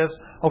servant is,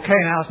 okay,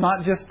 now it's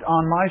not just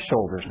on my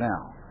shoulders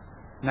now.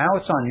 Now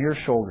it's on your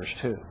shoulders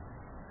too.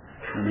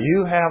 And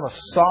you have a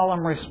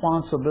solemn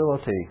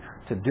responsibility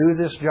to do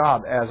this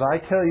job as I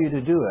tell you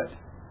to do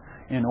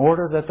it, in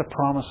order that the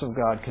promise of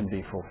God can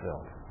be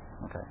fulfilled.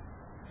 Okay.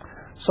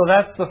 So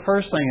that's the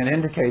first thing it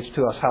indicates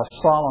to us how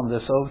solemn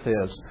this oath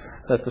is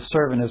that the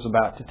servant is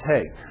about to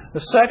take.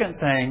 The second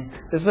thing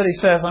is that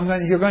he says,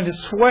 you're going to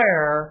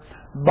swear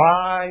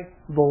by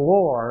the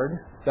Lord,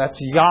 that's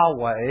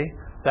Yahweh,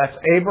 that's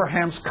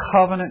Abraham's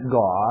covenant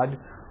God,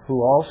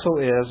 who also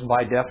is,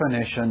 by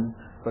definition,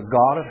 the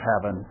God of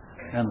heaven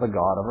and the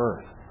God of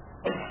earth.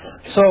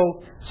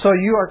 So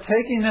you are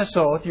taking this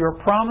oath, you're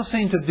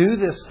promising to do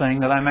this thing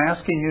that I'm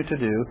asking you to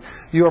do.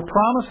 You are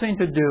promising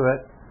to do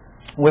it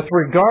with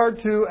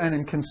regard to and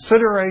in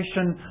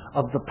consideration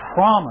of the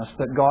promise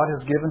that God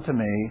has given to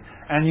me,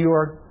 and you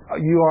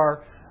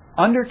are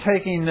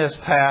undertaking this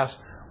task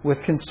with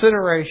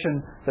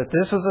consideration that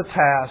this is a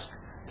task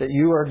that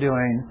you are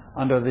doing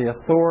under the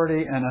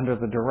authority and under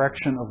the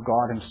direction of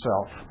God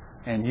Himself.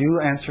 And you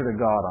answer to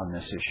God on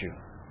this issue.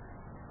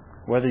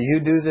 Whether you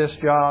do this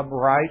job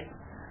right,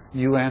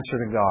 you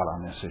answer to God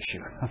on this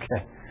issue.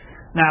 Okay.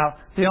 Now,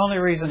 the only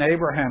reason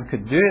Abraham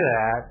could do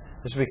that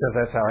is because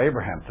that's how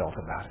Abraham felt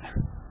about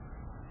it.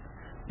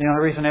 The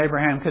only reason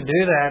Abraham could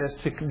do that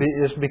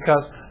is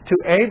because to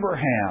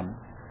Abraham,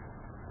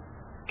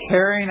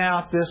 carrying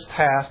out this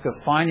task of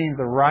finding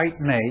the right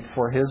mate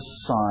for his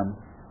son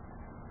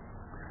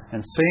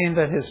and seeing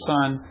that his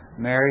son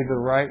married the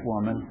right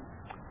woman,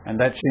 and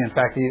that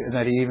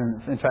he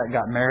even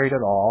got married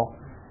at all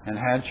and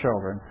had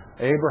children,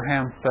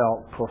 Abraham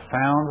felt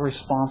profound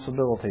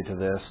responsibility to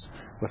this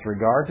with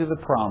regard to the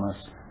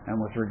promise and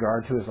with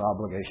regard to his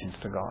obligations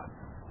to God.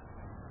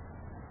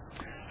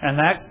 And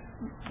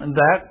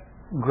that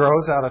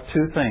grows out of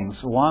two things.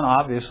 One,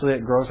 obviously,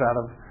 it grows out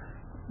of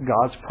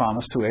God's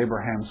promise to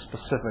Abraham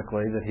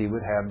specifically that he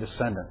would have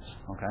descendants.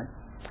 Okay,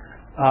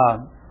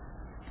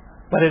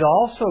 but it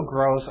also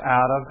grows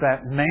out of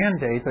that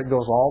mandate that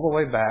goes all the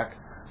way back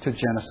to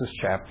Genesis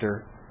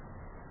chapter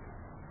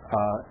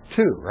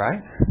 2,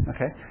 right?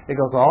 Okay, it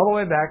goes all the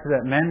way back to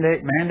that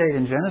mandate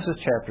in Genesis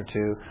chapter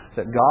 2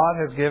 that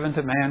God has given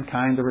to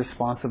mankind the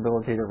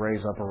responsibility to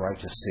raise up a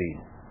righteous seed.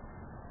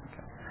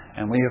 Okay.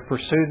 And we have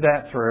pursued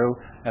that through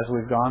as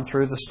we've gone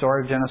through the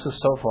story of Genesis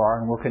so far,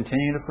 and we'll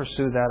continue to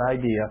pursue that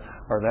idea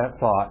or that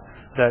thought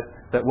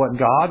that what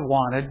God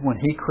wanted when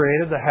He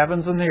created the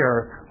heavens and the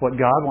earth, what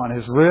God wanted,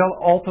 His real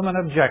ultimate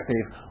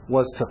objective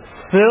was to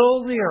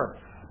fill the earth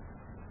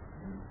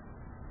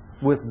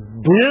with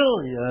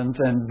billions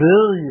and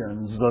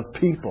billions of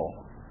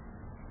people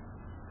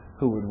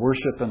who would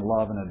worship and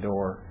love and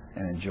adore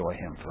and enjoy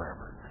Him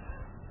forever.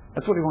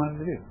 That's what He wanted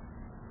to do.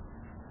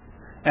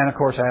 And of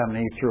course, Adam and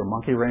Eve threw a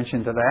monkey wrench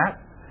into that,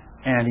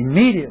 and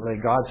immediately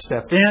God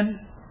stepped in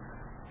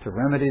to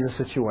remedy the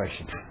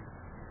situation.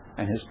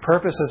 And His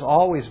purpose has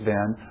always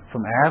been,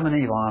 from Adam and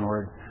Eve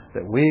onward,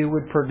 that we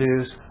would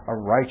produce a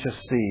righteous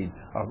seed,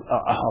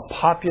 a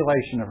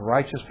population of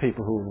righteous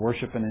people who would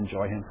worship and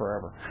enjoy Him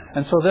forever.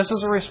 And so this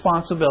is a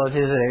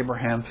responsibility that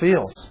Abraham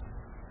feels.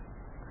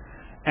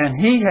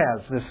 And he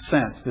has this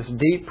sense, this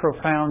deep,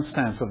 profound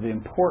sense of the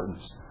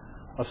importance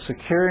of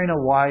securing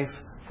a wife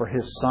for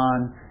his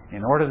son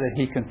in order that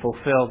he can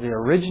fulfill the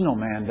original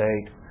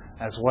mandate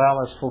as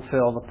well as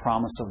fulfill the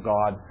promise of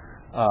God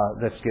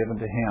that's given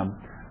to him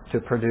to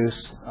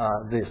produce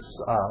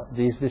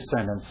these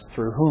descendants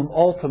through whom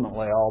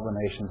ultimately all the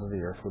nations of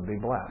the earth would be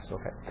blessed.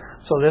 Okay,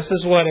 so this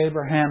is what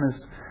Abraham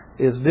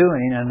is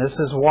doing, and this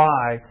is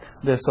why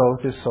this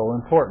oath is so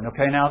important.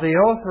 Okay, now the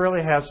oath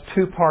really has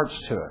two parts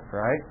to it,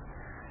 right?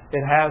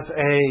 It has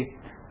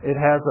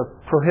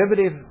a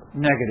prohibitive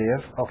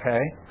negative,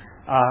 okay,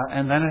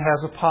 and then it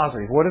has a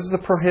positive. What is the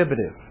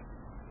prohibitive?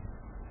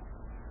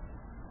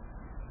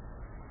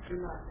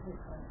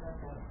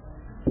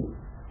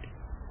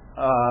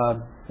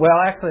 Well,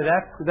 actually,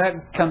 that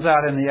comes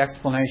out in the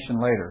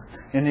explanation later.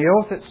 In the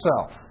oath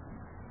itself,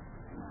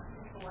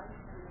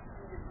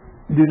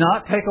 do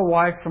not take a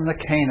wife from the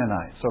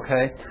Canaanites,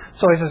 okay?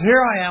 So he says,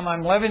 here I am,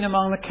 I'm living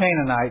among the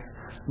Canaanites,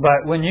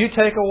 but when you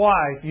take a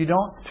wife, you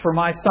don't, for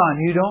my son,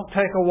 you don't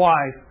take a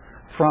wife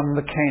from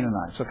the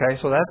Canaanites,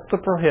 okay? So that's the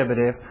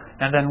prohibitive.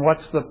 And then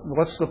what's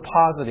the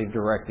positive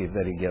directive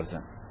that he gives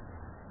him?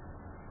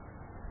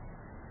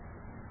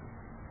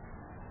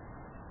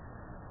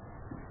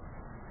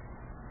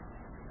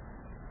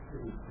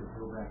 to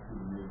go back to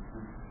the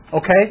mid-century.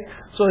 Okay,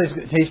 so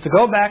he's to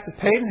go back to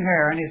Peyton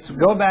Haran. He's to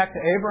go back to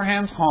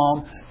Abraham's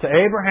home, to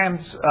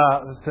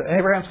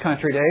Abraham's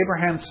country, to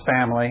Abraham's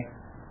family,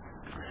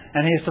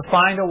 and he's to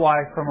find a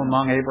wife from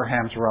among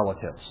Abraham's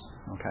relatives.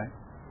 Okay,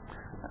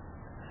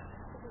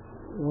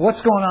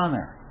 what's going on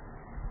there?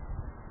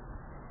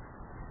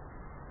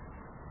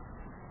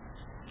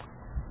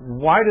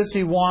 Why does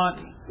he want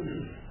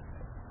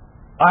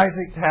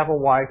Isaac to have a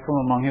wife from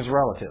among his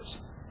relatives?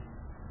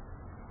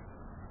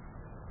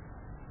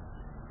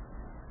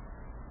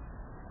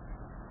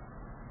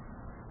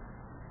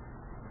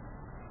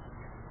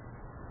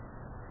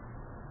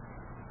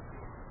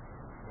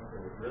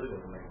 It really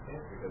doesn't make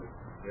sense because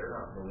they're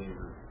not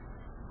believers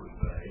per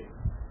se.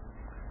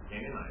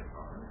 Canaanites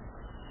aren't.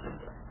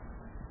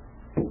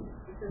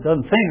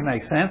 Doesn't seem to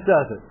make sense,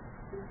 does it?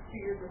 To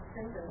your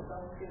descendants, I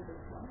will give this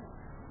land.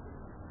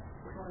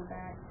 We're going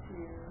back to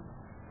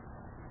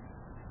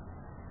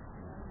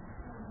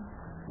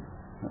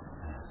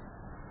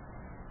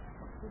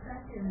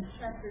back in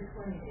chapter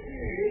 22.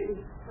 It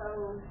was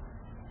told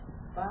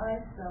by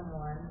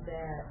someone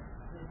that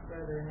his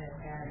brother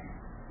had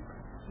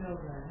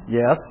children.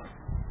 Yes.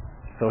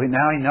 So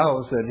now he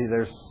knows that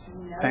there's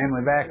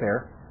family back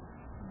there.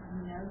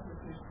 He knows that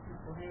there's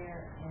people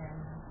there,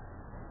 and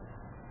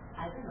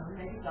I don't know,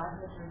 maybe God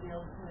has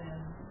revealed to him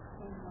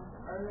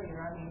earlier.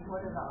 I mean,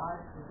 what are the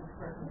odds that this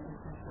person is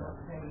going to show up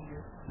today?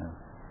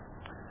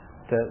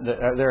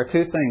 There are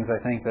two things I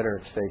think that are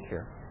at stake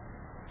here.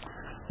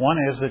 One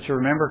is that you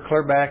remember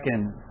clear back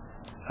in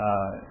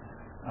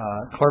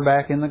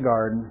the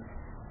garden,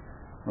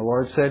 the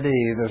Lord said to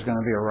Eve, there's going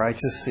to be a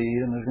righteous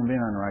seed and there's going to be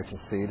an unrighteous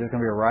seed. There's going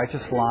to be a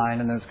righteous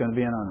line and there's going to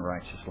be an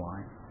unrighteous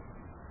line.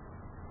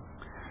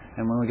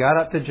 And when we got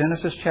up to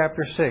Genesis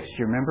chapter 6, do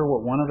you remember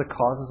what one of the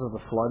causes of the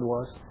flood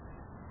was?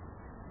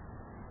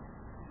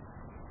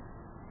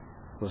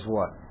 Was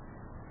what?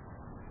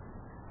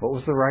 What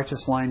was the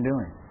righteous line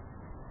doing?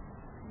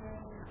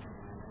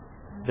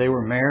 They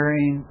were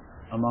marrying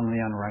among the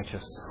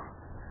unrighteous.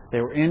 They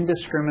were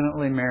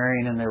indiscriminately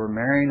marrying, and they were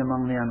marrying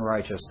among the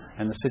unrighteous.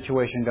 And the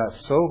situation got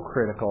so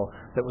critical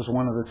that was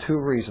one of the two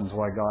reasons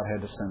why God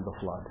had to send the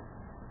flood.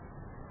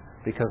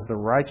 Because the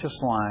righteous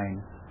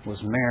line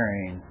was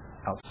marrying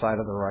outside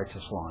of the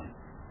righteous line.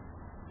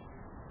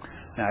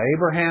 Now,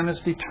 Abraham is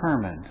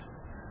determined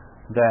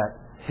that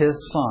his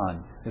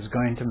son is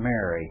going to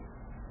marry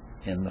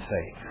in the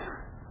faith.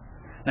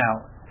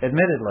 Now,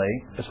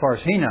 admittedly, as far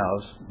as he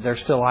knows, they're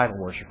still idol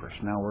worshippers.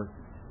 Now,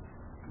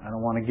 I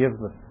don't want to give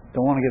the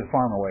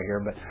farm away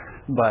here,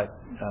 but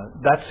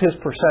that's his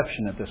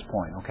perception at this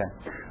point. Okay,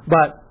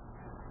 but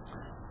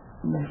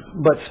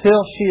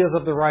still, she is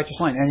of the righteous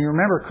line. And you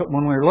remember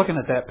when we were looking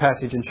at that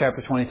passage in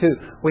chapter 22,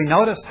 we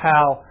noticed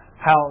how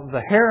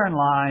the Haran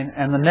line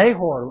and the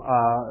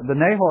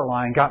Nahor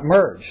line got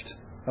merged.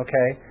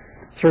 Okay,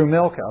 through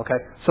Milcah. Okay,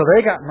 so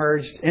they got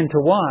merged into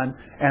one,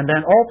 and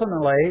then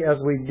ultimately, as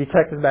we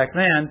detected back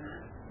then,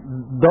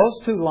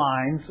 those two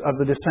lines of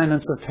the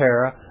descendants of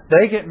Terah,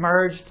 they get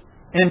merged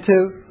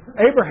into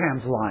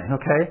Abraham's line.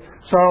 Okay,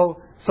 so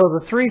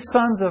the three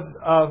sons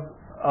of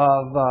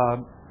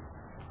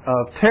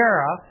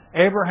Terah,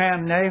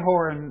 Abraham,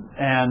 Nahor,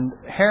 and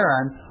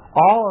Haran,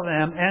 all of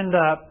them end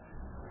up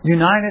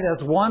united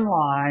as one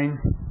line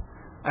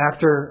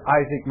after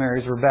Isaac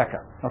marries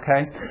Rebekah.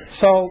 Okay,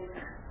 so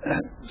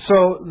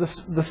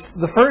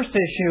the first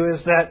issue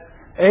is that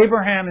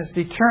Abraham is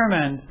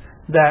determined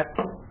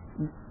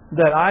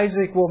that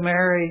Isaac will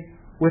marry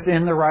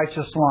within the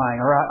righteous line,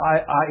 or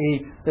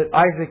i.e. that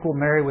Isaac will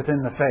marry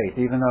within the faith,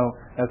 even though,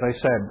 as I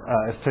said,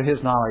 as to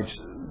his knowledge,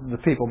 the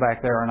people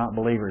back there are not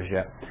believers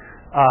yet.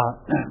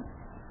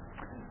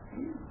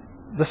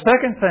 The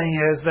second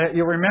thing is that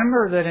you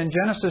remember that in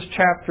Genesis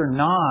chapter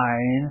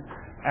 9,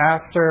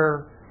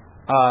 after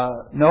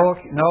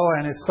Noah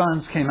and his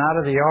sons came out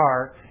of the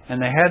ark,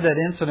 and they had that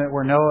incident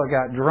where Noah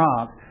got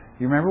drunk,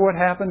 you remember what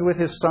happened with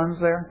his sons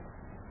there?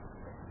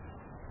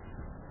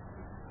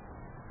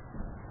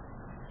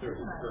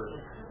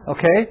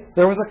 Okay,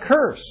 there was a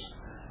curse.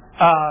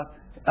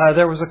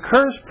 There was a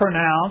curse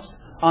pronounced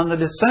on the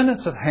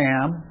descendants of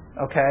Ham.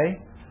 Okay,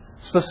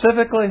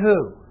 specifically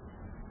who?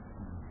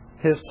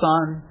 His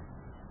son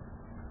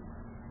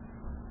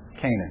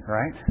Canaan,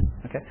 right?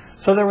 Okay,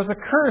 so there was a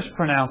curse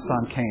pronounced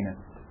on Canaan.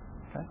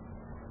 Okay,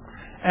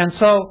 and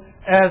so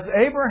as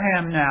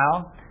Abraham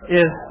now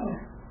is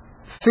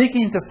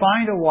seeking to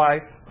find a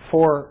wife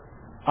for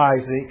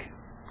Isaac,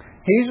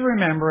 he's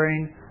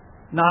remembering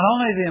not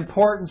only the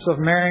importance of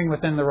marrying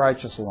within the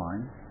righteous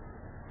line,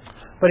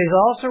 but he's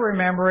also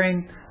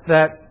remembering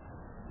that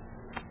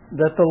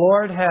the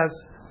Lord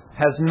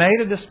has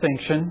made a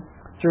distinction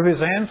through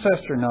his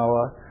ancestor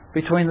Noah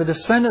between the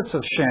descendants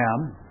of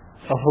Shem,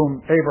 of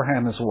whom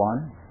Abraham is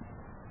one,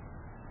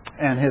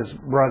 and his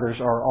brothers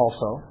are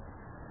also,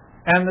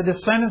 and the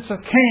descendants of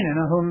Canaan,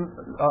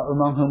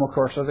 among whom, of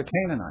course, are the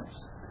Canaanites.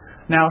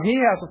 Now, he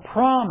has a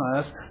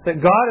promise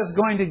that God is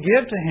going to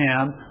give to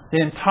him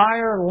the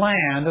entire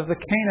land of the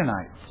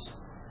Canaanites.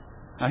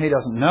 Now, he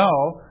doesn't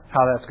know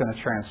how that's going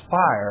to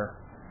transpire,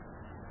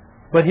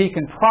 but he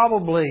can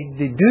probably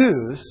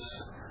deduce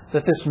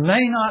that this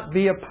may not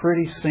be a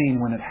pretty scene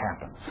when it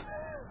happens.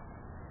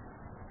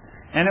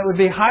 And it would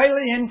be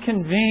highly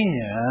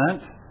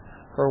inconvenient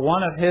for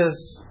one of his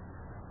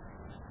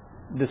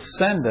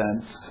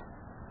descendants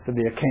to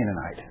be a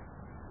Canaanite.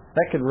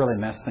 That could really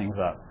mess things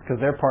up because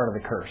they're part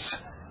of the curse.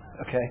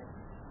 Okay?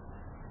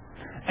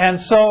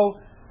 And so,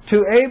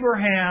 to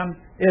Abraham,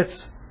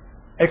 it's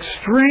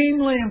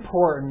extremely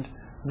important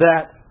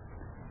that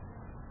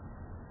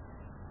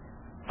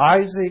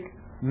Isaac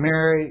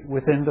marry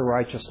within the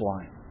righteous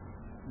line.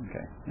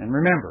 Okay. And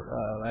remember,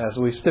 as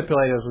we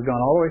stipulated as we've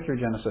gone all the way through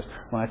Genesis,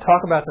 when I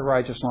talk about the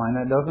righteous line,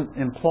 that doesn't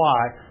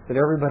imply that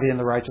everybody in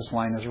the righteous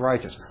line is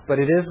righteous. But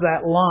it is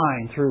that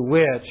line through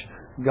which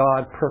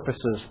God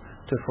purposes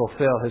to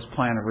fulfill His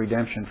plan of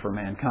redemption for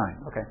mankind.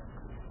 Okay.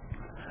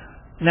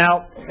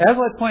 Now, as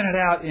I pointed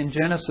out in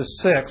Genesis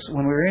 6,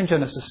 when we were in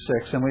Genesis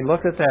 6 and we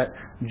looked at that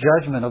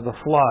judgment of the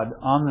flood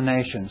on the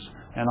nations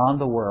and on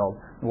the world,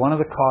 one of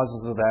the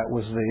causes of that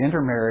was the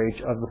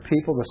intermarriage of the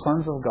people, the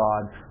sons of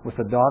God, with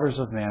the daughters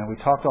of men. We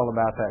talked all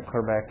about that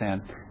clear back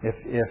then.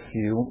 If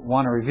you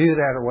want to review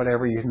that or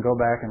whatever, you can go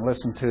back and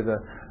listen to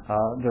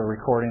the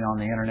recording on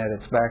the internet.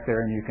 It's back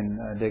there and you can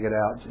dig it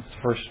out. It's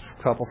the first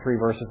three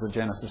verses of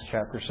Genesis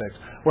chapter 6,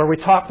 where we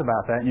talked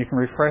about that, and you can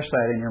refresh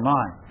that in your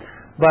mind.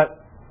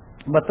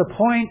 But the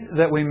point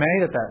that we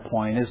made at that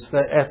point is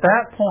that at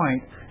that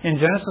point in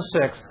Genesis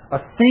 6, a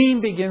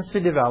theme begins to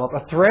develop,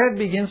 a thread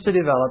begins to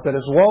develop that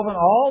is woven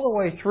all the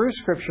way through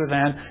Scripture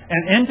then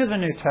and into the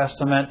New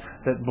Testament,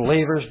 that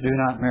believers do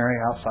not marry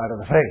outside of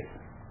the faith.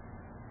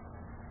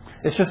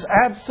 It's just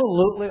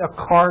absolutely a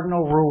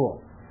cardinal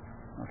rule.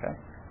 Okay?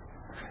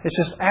 It's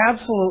just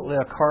absolutely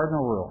a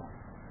cardinal rule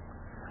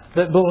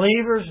that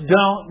believers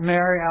don't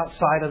marry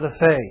outside of the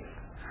faith.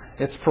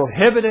 It's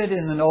prohibited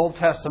in the Old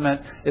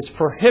Testament, it's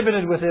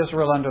prohibited with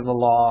Israel under the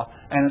law,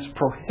 and it's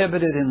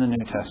prohibited in the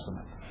New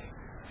Testament.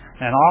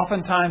 And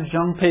oftentimes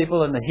young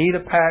people in the heat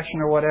of passion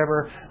or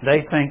whatever,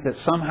 they think that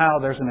somehow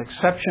there's an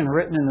exception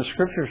written in the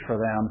Scriptures for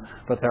them,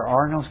 but there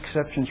are no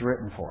exceptions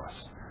written for us.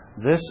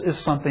 This is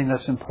something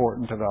that's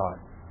important to God.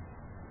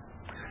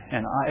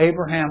 And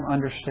Abraham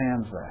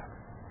understands that.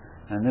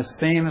 And this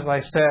theme, as I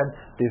said,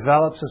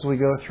 develops as we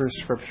go through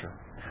Scripture.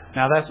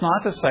 Now that's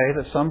not to say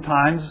that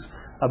sometimes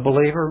a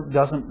believer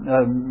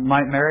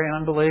might marry an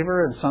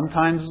unbeliever, and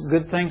sometimes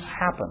good things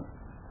happen.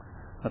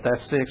 But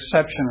that's the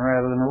exception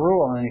rather than the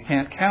rule, and you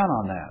can't count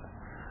on that.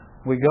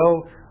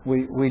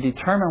 We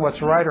determine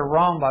what's right or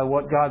wrong by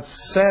what God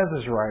says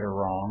is right or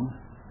wrong,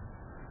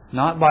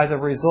 not by the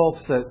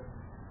results that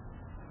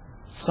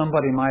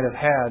somebody might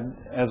have had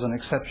as an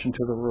exception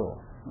to the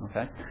rule.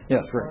 Okay?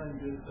 Yes, Rick.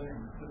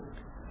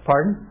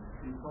 Pardon?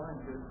 You find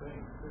good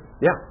things too.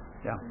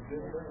 Yeah. And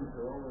good things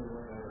are only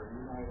when they're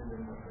united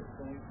in what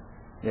they think.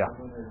 Yeah.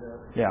 When they're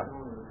Yeah.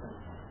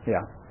 the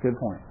Yeah. Good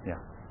point. Yeah.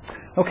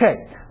 Okay.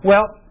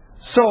 Well,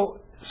 so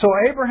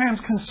Abraham's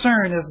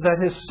concern is that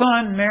his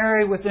son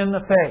marry within the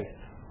faith,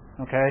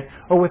 okay,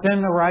 or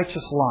within the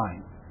righteous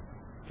line.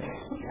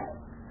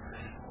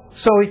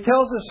 So he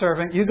tells his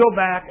servant, "You go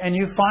back and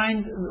you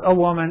find a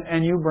woman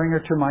and you bring her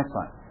to my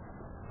son."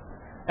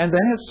 And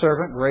then his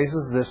servant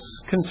raises this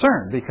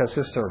concern because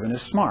his servant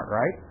is smart,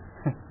 right?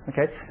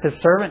 Okay, his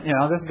servant,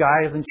 this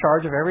guy is in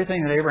charge of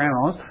everything that Abraham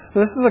owns. So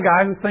this is a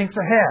guy who thinks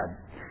ahead.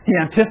 He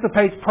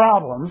anticipates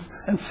problems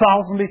and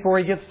solves them before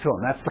he gets to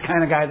them. That's the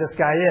kind of guy this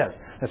guy is.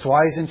 That's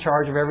why he's in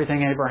charge of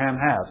everything Abraham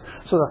has.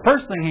 So the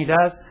first thing he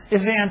does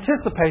is he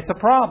anticipates the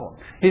problem.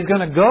 He's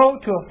going to go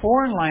to a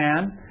foreign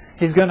land.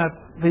 He's going to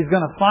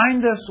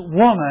find this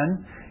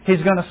woman.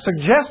 He's going to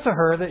suggest to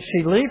her that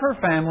she leave her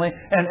family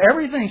and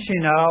everything she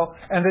knows,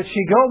 and that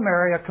she go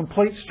marry a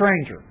complete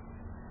stranger.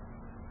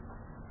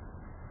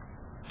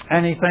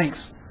 And he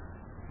thinks,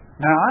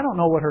 now I don't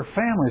know what her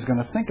family's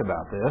going to think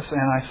about this,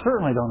 and I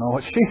certainly don't know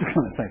what she's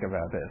going to think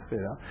about this.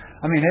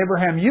 I mean,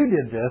 Abraham, you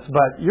did this,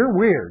 but you're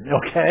weird,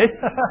 okay?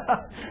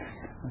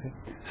 Okay.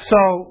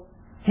 So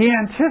he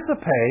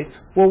anticipates,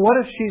 well, what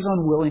if she's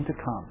unwilling to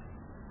come?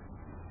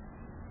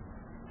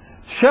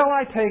 Shall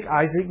I take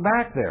Isaac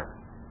back there?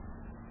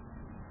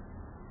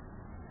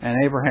 And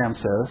Abraham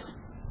says,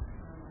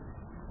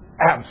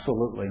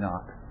 absolutely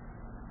not.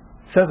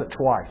 Says it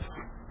twice.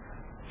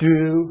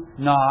 Do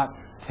not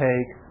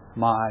take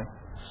my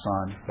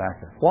son back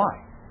there. Why?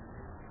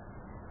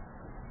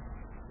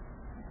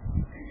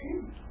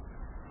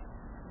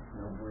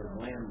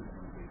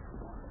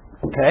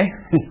 Okay?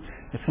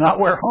 It's not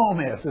where home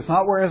is. It's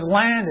not where his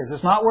land is.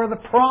 It's not where the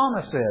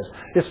promise is.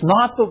 It's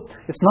not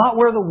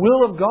where the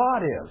will of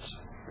God is.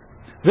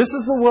 This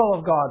is the will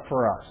of God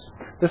for us.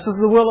 This is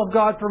the will of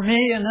God for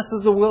me, and this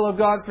is the will of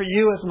God for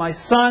you as my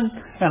son,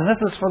 and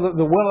this is for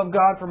the will of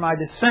God for my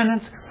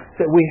descendants,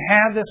 that we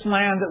have this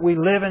land, that we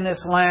live in this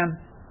land,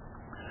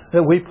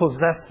 that we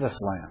possess this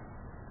land.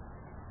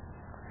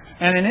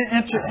 And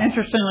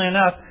interestingly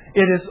enough,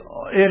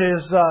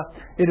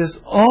 it is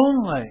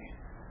only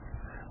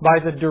by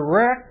the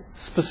direct,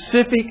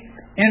 specific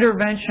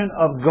intervention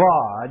of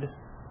God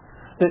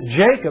that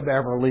Jacob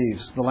ever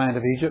leaves the land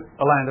of Egypt,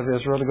 the land of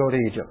Israel, to go to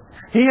Egypt.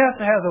 He has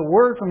to have the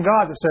word from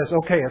God that says,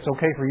 okay, it's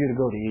okay for you to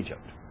go to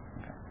Egypt.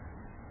 Okay.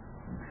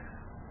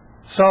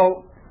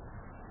 So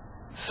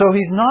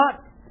he's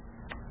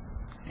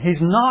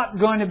not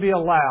going to be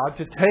allowed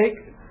to take,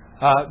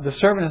 the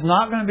servant is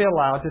not going to be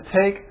allowed to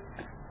take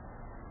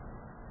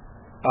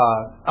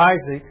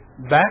Isaac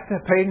back to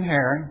Padan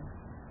Aram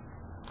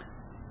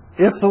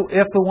if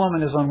the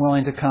woman is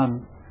unwilling to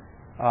come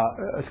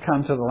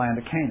to the land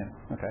of Canaan.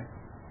 Okay.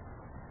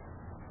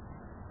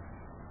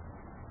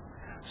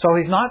 So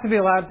he's not to be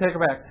allowed to take her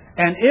back.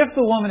 And if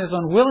the woman is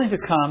unwilling to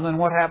come, then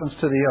what happens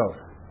to the oath?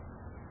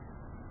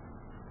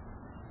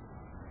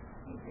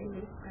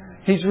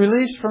 He's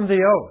released from the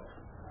oath.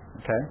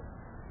 Okay.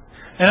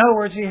 In other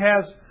words, he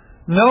has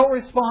no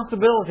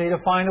responsibility to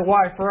find a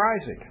wife for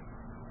Isaac.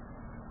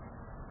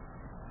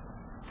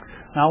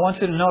 Now I want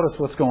you to notice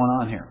what's going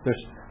on here.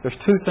 There's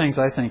two things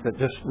I think that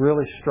just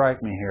really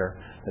strike me here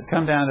that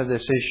come down to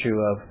this issue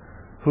of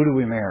who do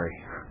we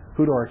marry?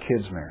 Who do our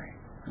kids marry?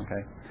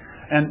 Okay?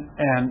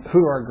 And who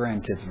do our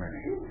grandkids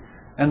marry?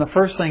 And the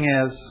first thing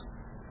is,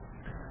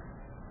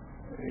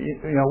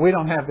 we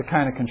don't have the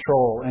kind of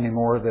control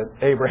anymore that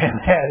Abraham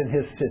had in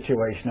his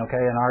situation. Okay?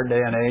 In our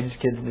day and age,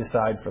 kids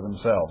decide for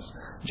themselves,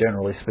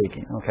 generally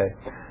speaking. Okay?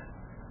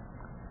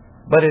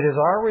 But it is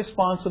our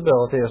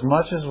responsibility, as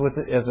much as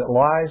it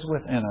lies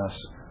within us,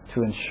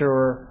 to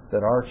ensure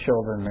that our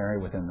children marry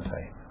within the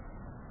faith.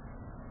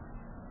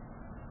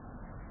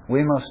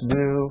 We must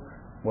do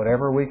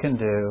whatever we can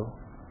do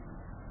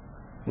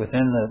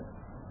within the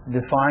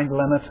defined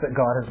limits that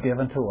God has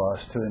given to us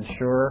to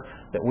ensure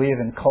that we have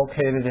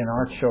inculcated in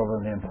our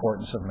children the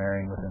importance of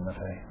marrying within the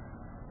faith.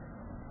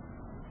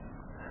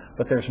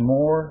 But there's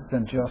more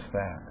than just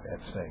that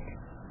at stake.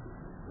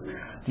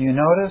 Do you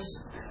notice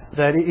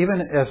that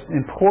even as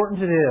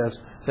important it is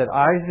that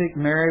Isaac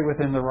marry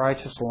within the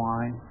righteous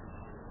line,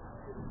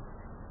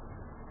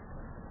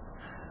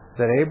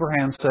 that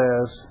Abraham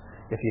says,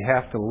 if you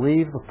have to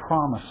leave the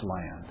promised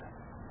land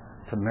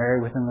to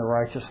marry within the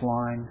righteous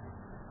line,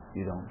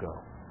 you don't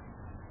go.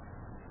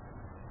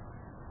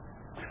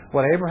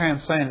 What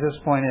Abraham's saying at this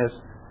point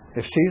is,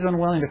 if she's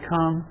unwilling to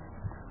come,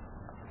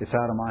 it's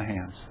out of my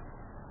hands.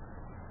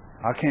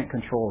 I can't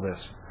control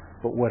this.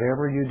 But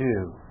whatever you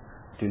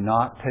do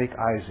not take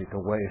Isaac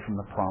away from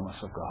the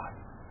promise of God.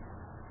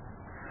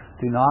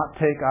 Do not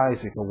take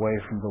Isaac away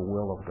from the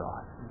will of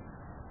God.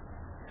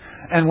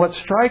 And what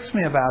strikes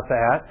me about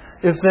that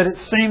is that it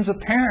seems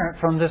apparent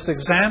from this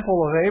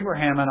example of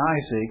Abraham and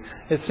Isaac,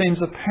 it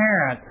seems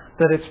apparent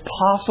that it's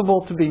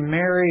possible to be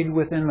married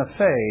within the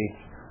faith,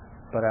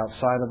 but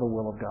outside of the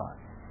will of God.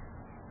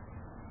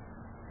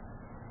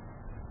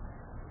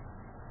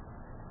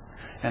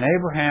 And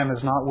Abraham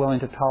is not willing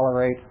to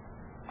tolerate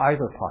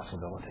either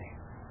possibility.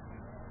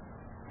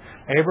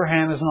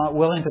 Abraham is not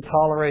willing to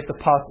tolerate the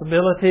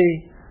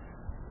possibility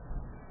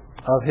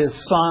of his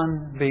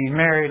son being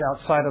married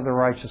outside of the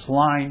righteous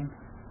line,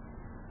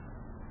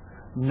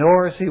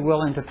 nor is he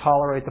willing to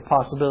tolerate the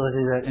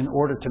possibility that in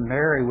order to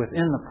marry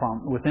within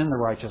the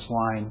righteous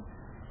line,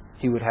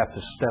 he would have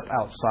to step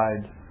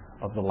outside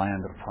of the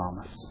land of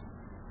promise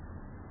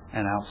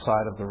and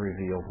outside of the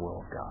revealed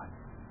will of God.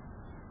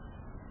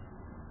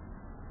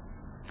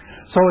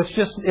 So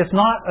it's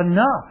not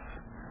enough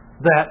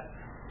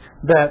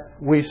that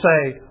we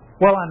say,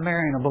 well, I'm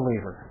marrying a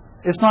believer.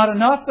 It's not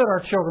enough that our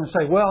children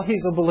say, well,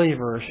 he's a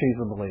believer or she's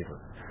a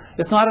believer.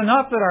 It's not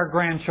enough that our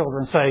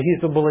grandchildren say,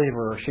 he's a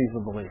believer or she's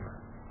a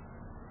believer.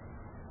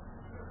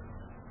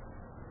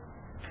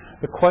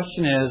 The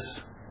question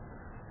is,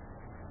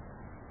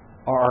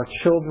 are our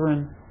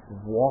children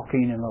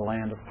walking in the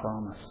land of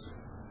promise?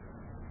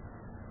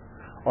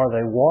 Are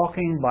they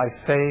walking by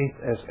faith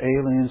as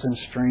aliens and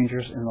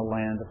strangers in the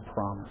land of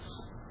promise?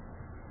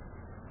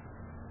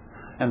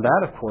 And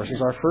that, of course,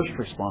 is our first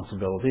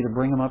responsibility, to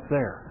bring them up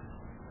there.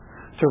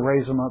 To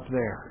raise them up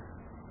there.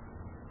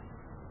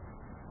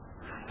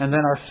 And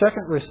then our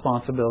second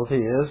responsibility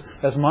is,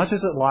 as much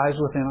as it lies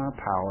within our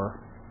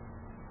power,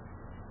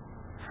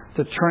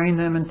 to train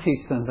them and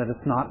teach them that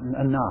it's not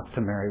enough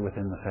to marry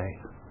within the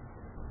faith.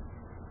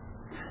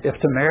 If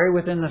to marry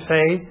within the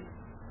faith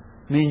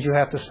means you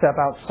have to step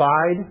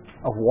outside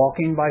of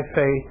walking by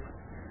faith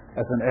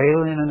as an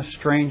alien and a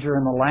stranger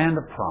in the land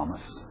of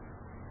promise,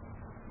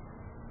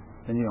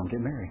 then you don't get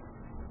married.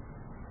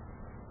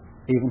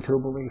 Even to a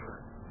believer.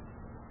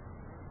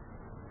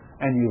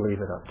 And you leave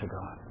it up to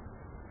God.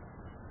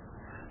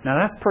 Now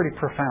that's pretty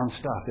profound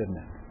stuff, isn't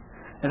it?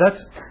 And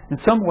that's, in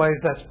some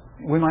ways,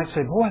 we might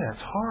say, boy,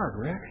 that's hard,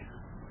 Rick.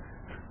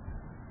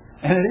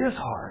 And it is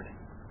hard.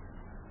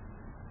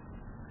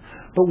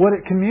 But what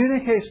it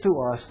communicates to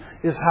us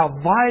is how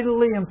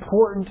vitally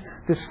important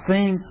this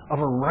thing of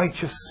a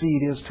righteous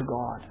seed is to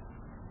God.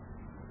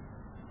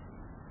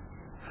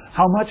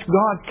 How much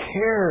God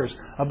cares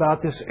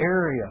about this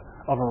area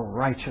of a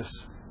righteous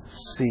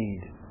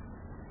seed,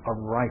 a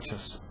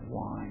righteous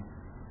line.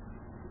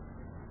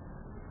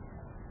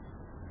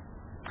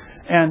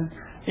 And,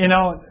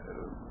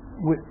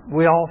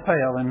 we all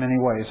fail in many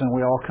ways, and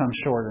we all come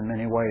short in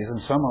many ways.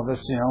 And some of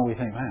us, we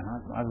think, man,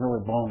 I've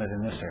really blown it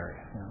in this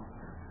area.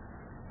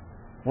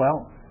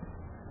 Well,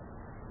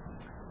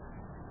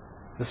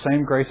 the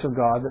same grace of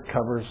God that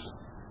covers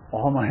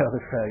all my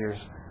other failures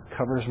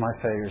covers my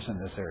failures in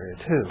this area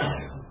too.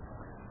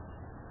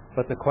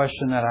 But the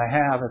question that I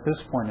have at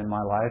this point in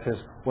my life is,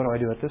 what do I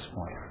do at this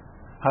point?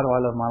 How do I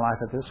live my life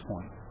at this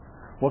point?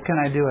 What can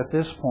I do at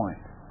this point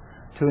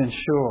to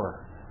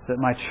ensure that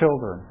my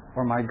children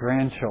or my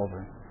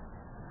grandchildren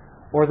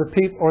or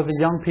the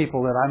young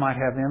people that I might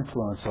have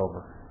influence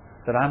over,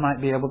 that I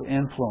might be able to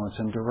influence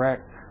and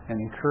direct and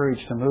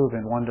encourage to move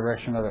in one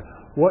direction or another?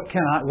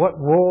 What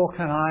role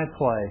can I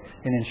play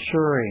in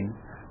ensuring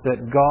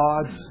that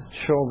God's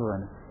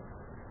children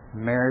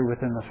marry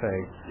within the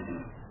faith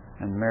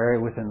and marry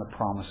within the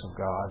promise of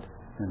God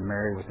and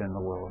marry within the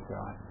will of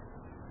God?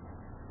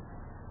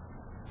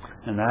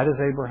 And that is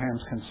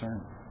Abraham's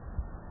concern.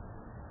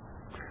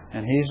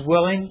 And he's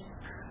willing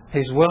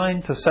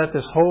to set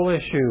this whole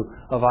issue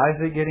of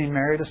Isaac getting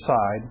married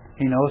aside.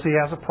 He knows he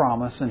has a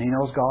promise and he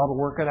knows God will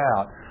work it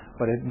out.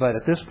 But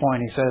at this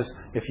point he says,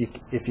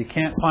 if you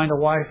can't find a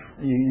wife,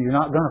 you're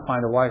not going to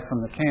find a wife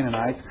from the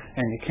Canaanites,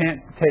 and you can't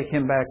take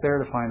him back there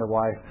to find a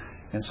wife.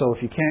 And so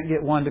if you can't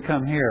get one to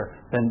come here,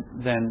 then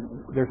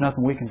there's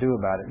nothing we can do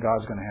about it.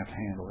 God's going to have to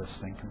handle this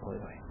thing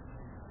completely.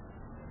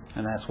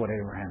 And that's what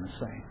Abraham is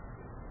saying.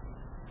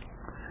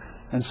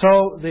 And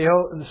so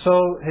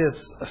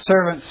his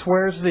servant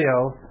swears the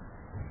oath,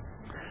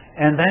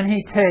 and then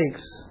he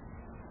takes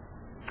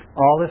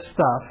all this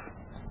stuff.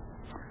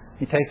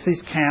 He takes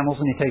these camels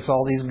and he takes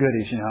all these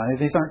goodies.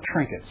 These aren't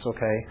trinkets,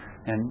 okay?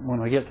 And when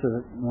we get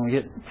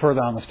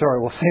further on the story,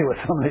 we'll see what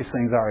some of these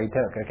things are he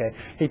took, okay?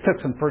 He took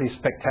some pretty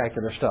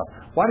spectacular stuff.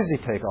 Why does he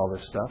take all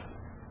this stuff?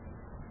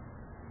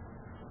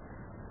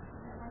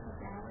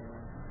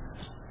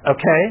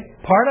 Okay,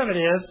 part of it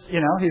is,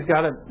 he's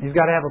got to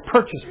have a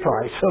purchase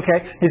price,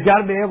 okay? He's got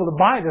to be able to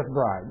buy this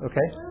bride,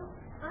 okay? Well,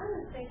 I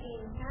was thinking,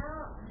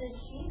 how does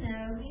she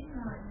know he's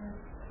not just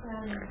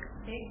some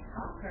big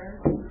talker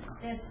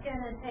that's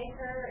going to take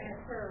her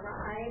for a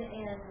ride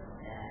and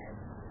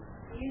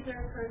use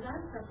her for his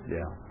own purposes?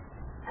 Yeah.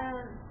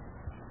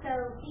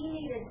 So he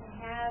needed to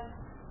have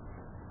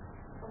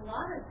a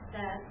lot of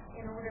stuff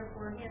in order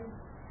for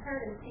her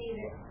to see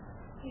that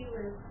he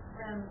was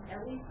from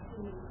at least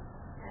he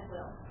had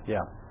will.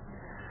 Yeah.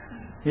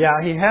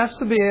 Yeah, he has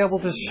to be able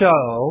to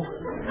show.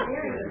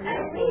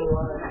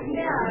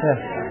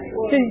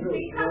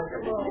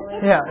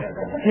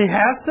 He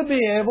has to be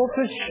able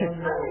to.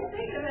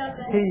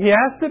 He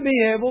has to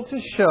be able to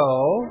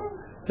show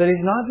that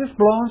he's not just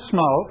blowing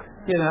smoke.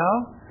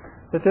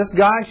 That this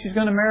guy she's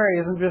going to marry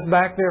isn't just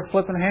back there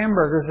flipping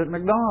hamburgers at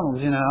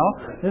McDonald's.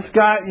 This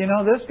guy.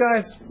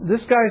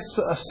 This guy's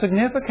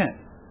significant.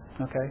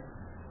 Okay.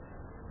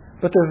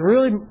 But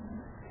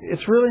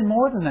it's really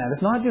more than that.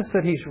 It's not just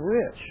that he's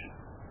rich,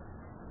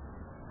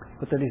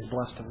 but that he's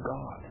blessed of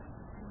God.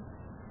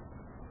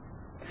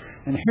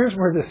 And here's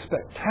where this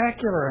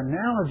spectacular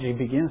analogy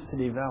begins to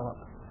develop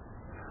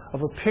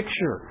of a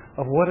picture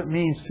of what it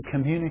means to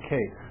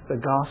communicate the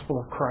gospel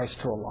of Christ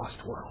to a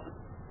lost world.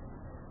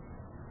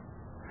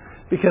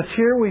 Because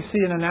here we see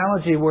an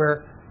analogy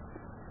where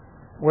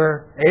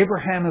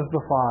Abraham is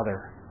the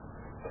father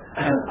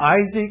and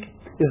Isaac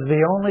is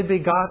the only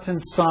begotten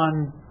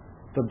son,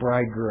 the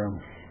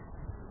bridegroom.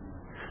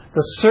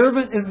 The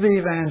servant is the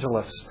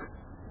evangelist.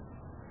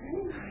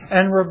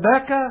 And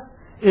Rebekah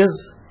is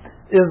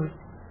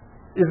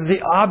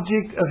the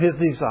object of his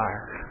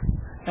desire.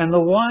 And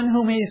the one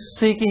whom he's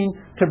seeking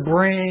to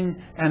bring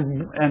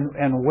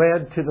and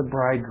wed to the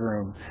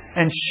bridegroom.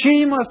 And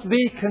she must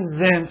be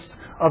convinced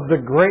of the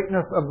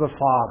greatness of the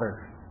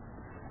Father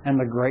and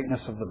the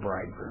greatness of the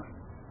bridegroom.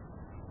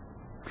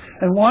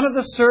 And one of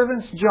the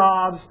servant's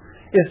jobs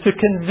is to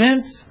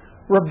convince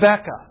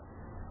Rebekah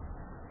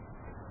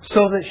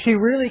so that she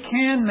really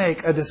can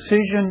make a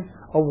decision,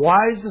 a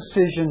wise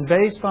decision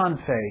based on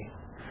faith.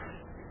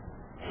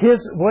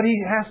 What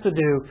he has to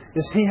do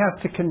is he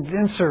has to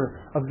convince her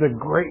of the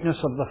greatness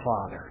of the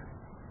Father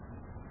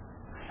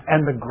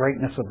and the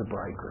greatness of the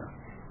bridegroom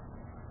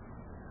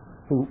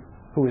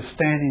who is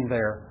standing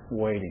there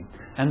waiting.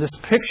 And this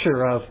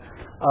picture of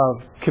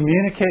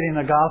communicating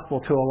the gospel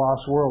to a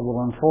lost world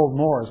will unfold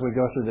more as we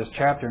go through this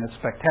chapter, and it's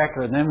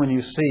spectacular. And then when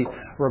you see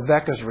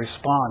Rebekah's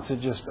response, it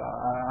just,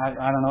 I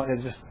don't know,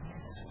 it just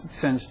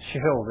sends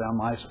chills down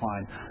my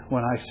spine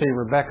when I see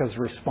Rebekah's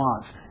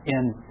response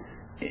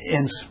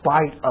in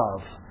spite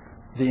of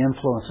the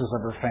influences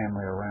of her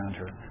family around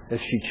her, that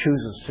she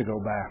chooses to go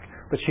back.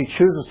 But she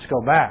chooses to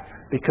go back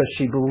because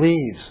she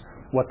believes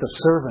what the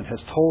servant has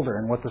told her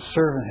and what the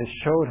servant has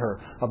showed her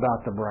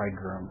about the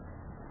bridegroom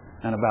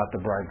and about the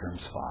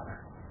bridegroom's father.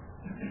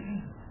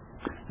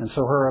 And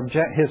so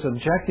his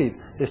objective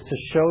is to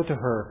show to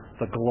her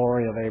the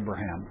glory of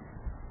Abraham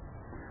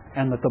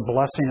and that the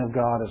blessing of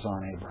God is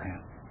on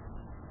Abraham.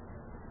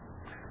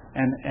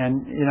 And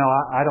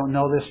I don't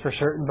know this for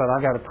certain, but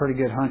I got a pretty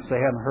good hunch they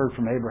haven't heard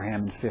from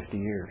Abraham in 50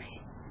 years.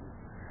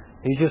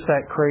 He's just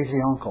that crazy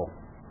uncle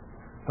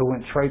who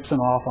went traipsing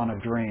off on a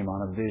dream,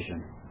 on a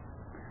vision.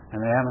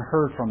 And they haven't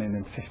heard from him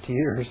in 50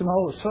 years. And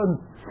all of a sudden,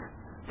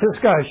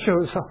 this guy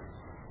shows up.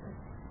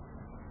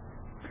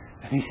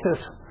 And he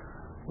says,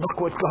 look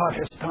what God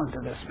has done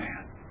to this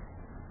man.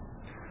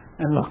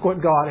 And look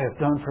what God has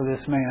done for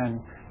this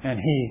man. And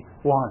He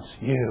wants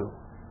you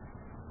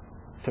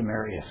to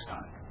marry His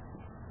son.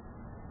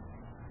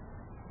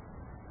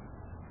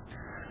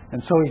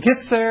 And so he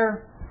gets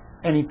there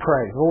and he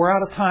prays. Well, we're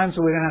out of time,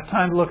 so we don't have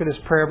time to look at his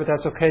prayer, but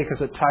that's okay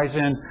because it ties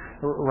in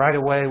right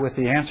away with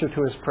the answer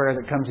to his prayer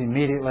that comes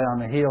immediately on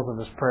the heels of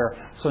his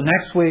prayer. So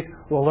next week,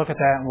 we'll look at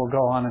that and we'll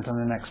go on into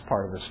the next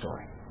part of the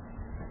story.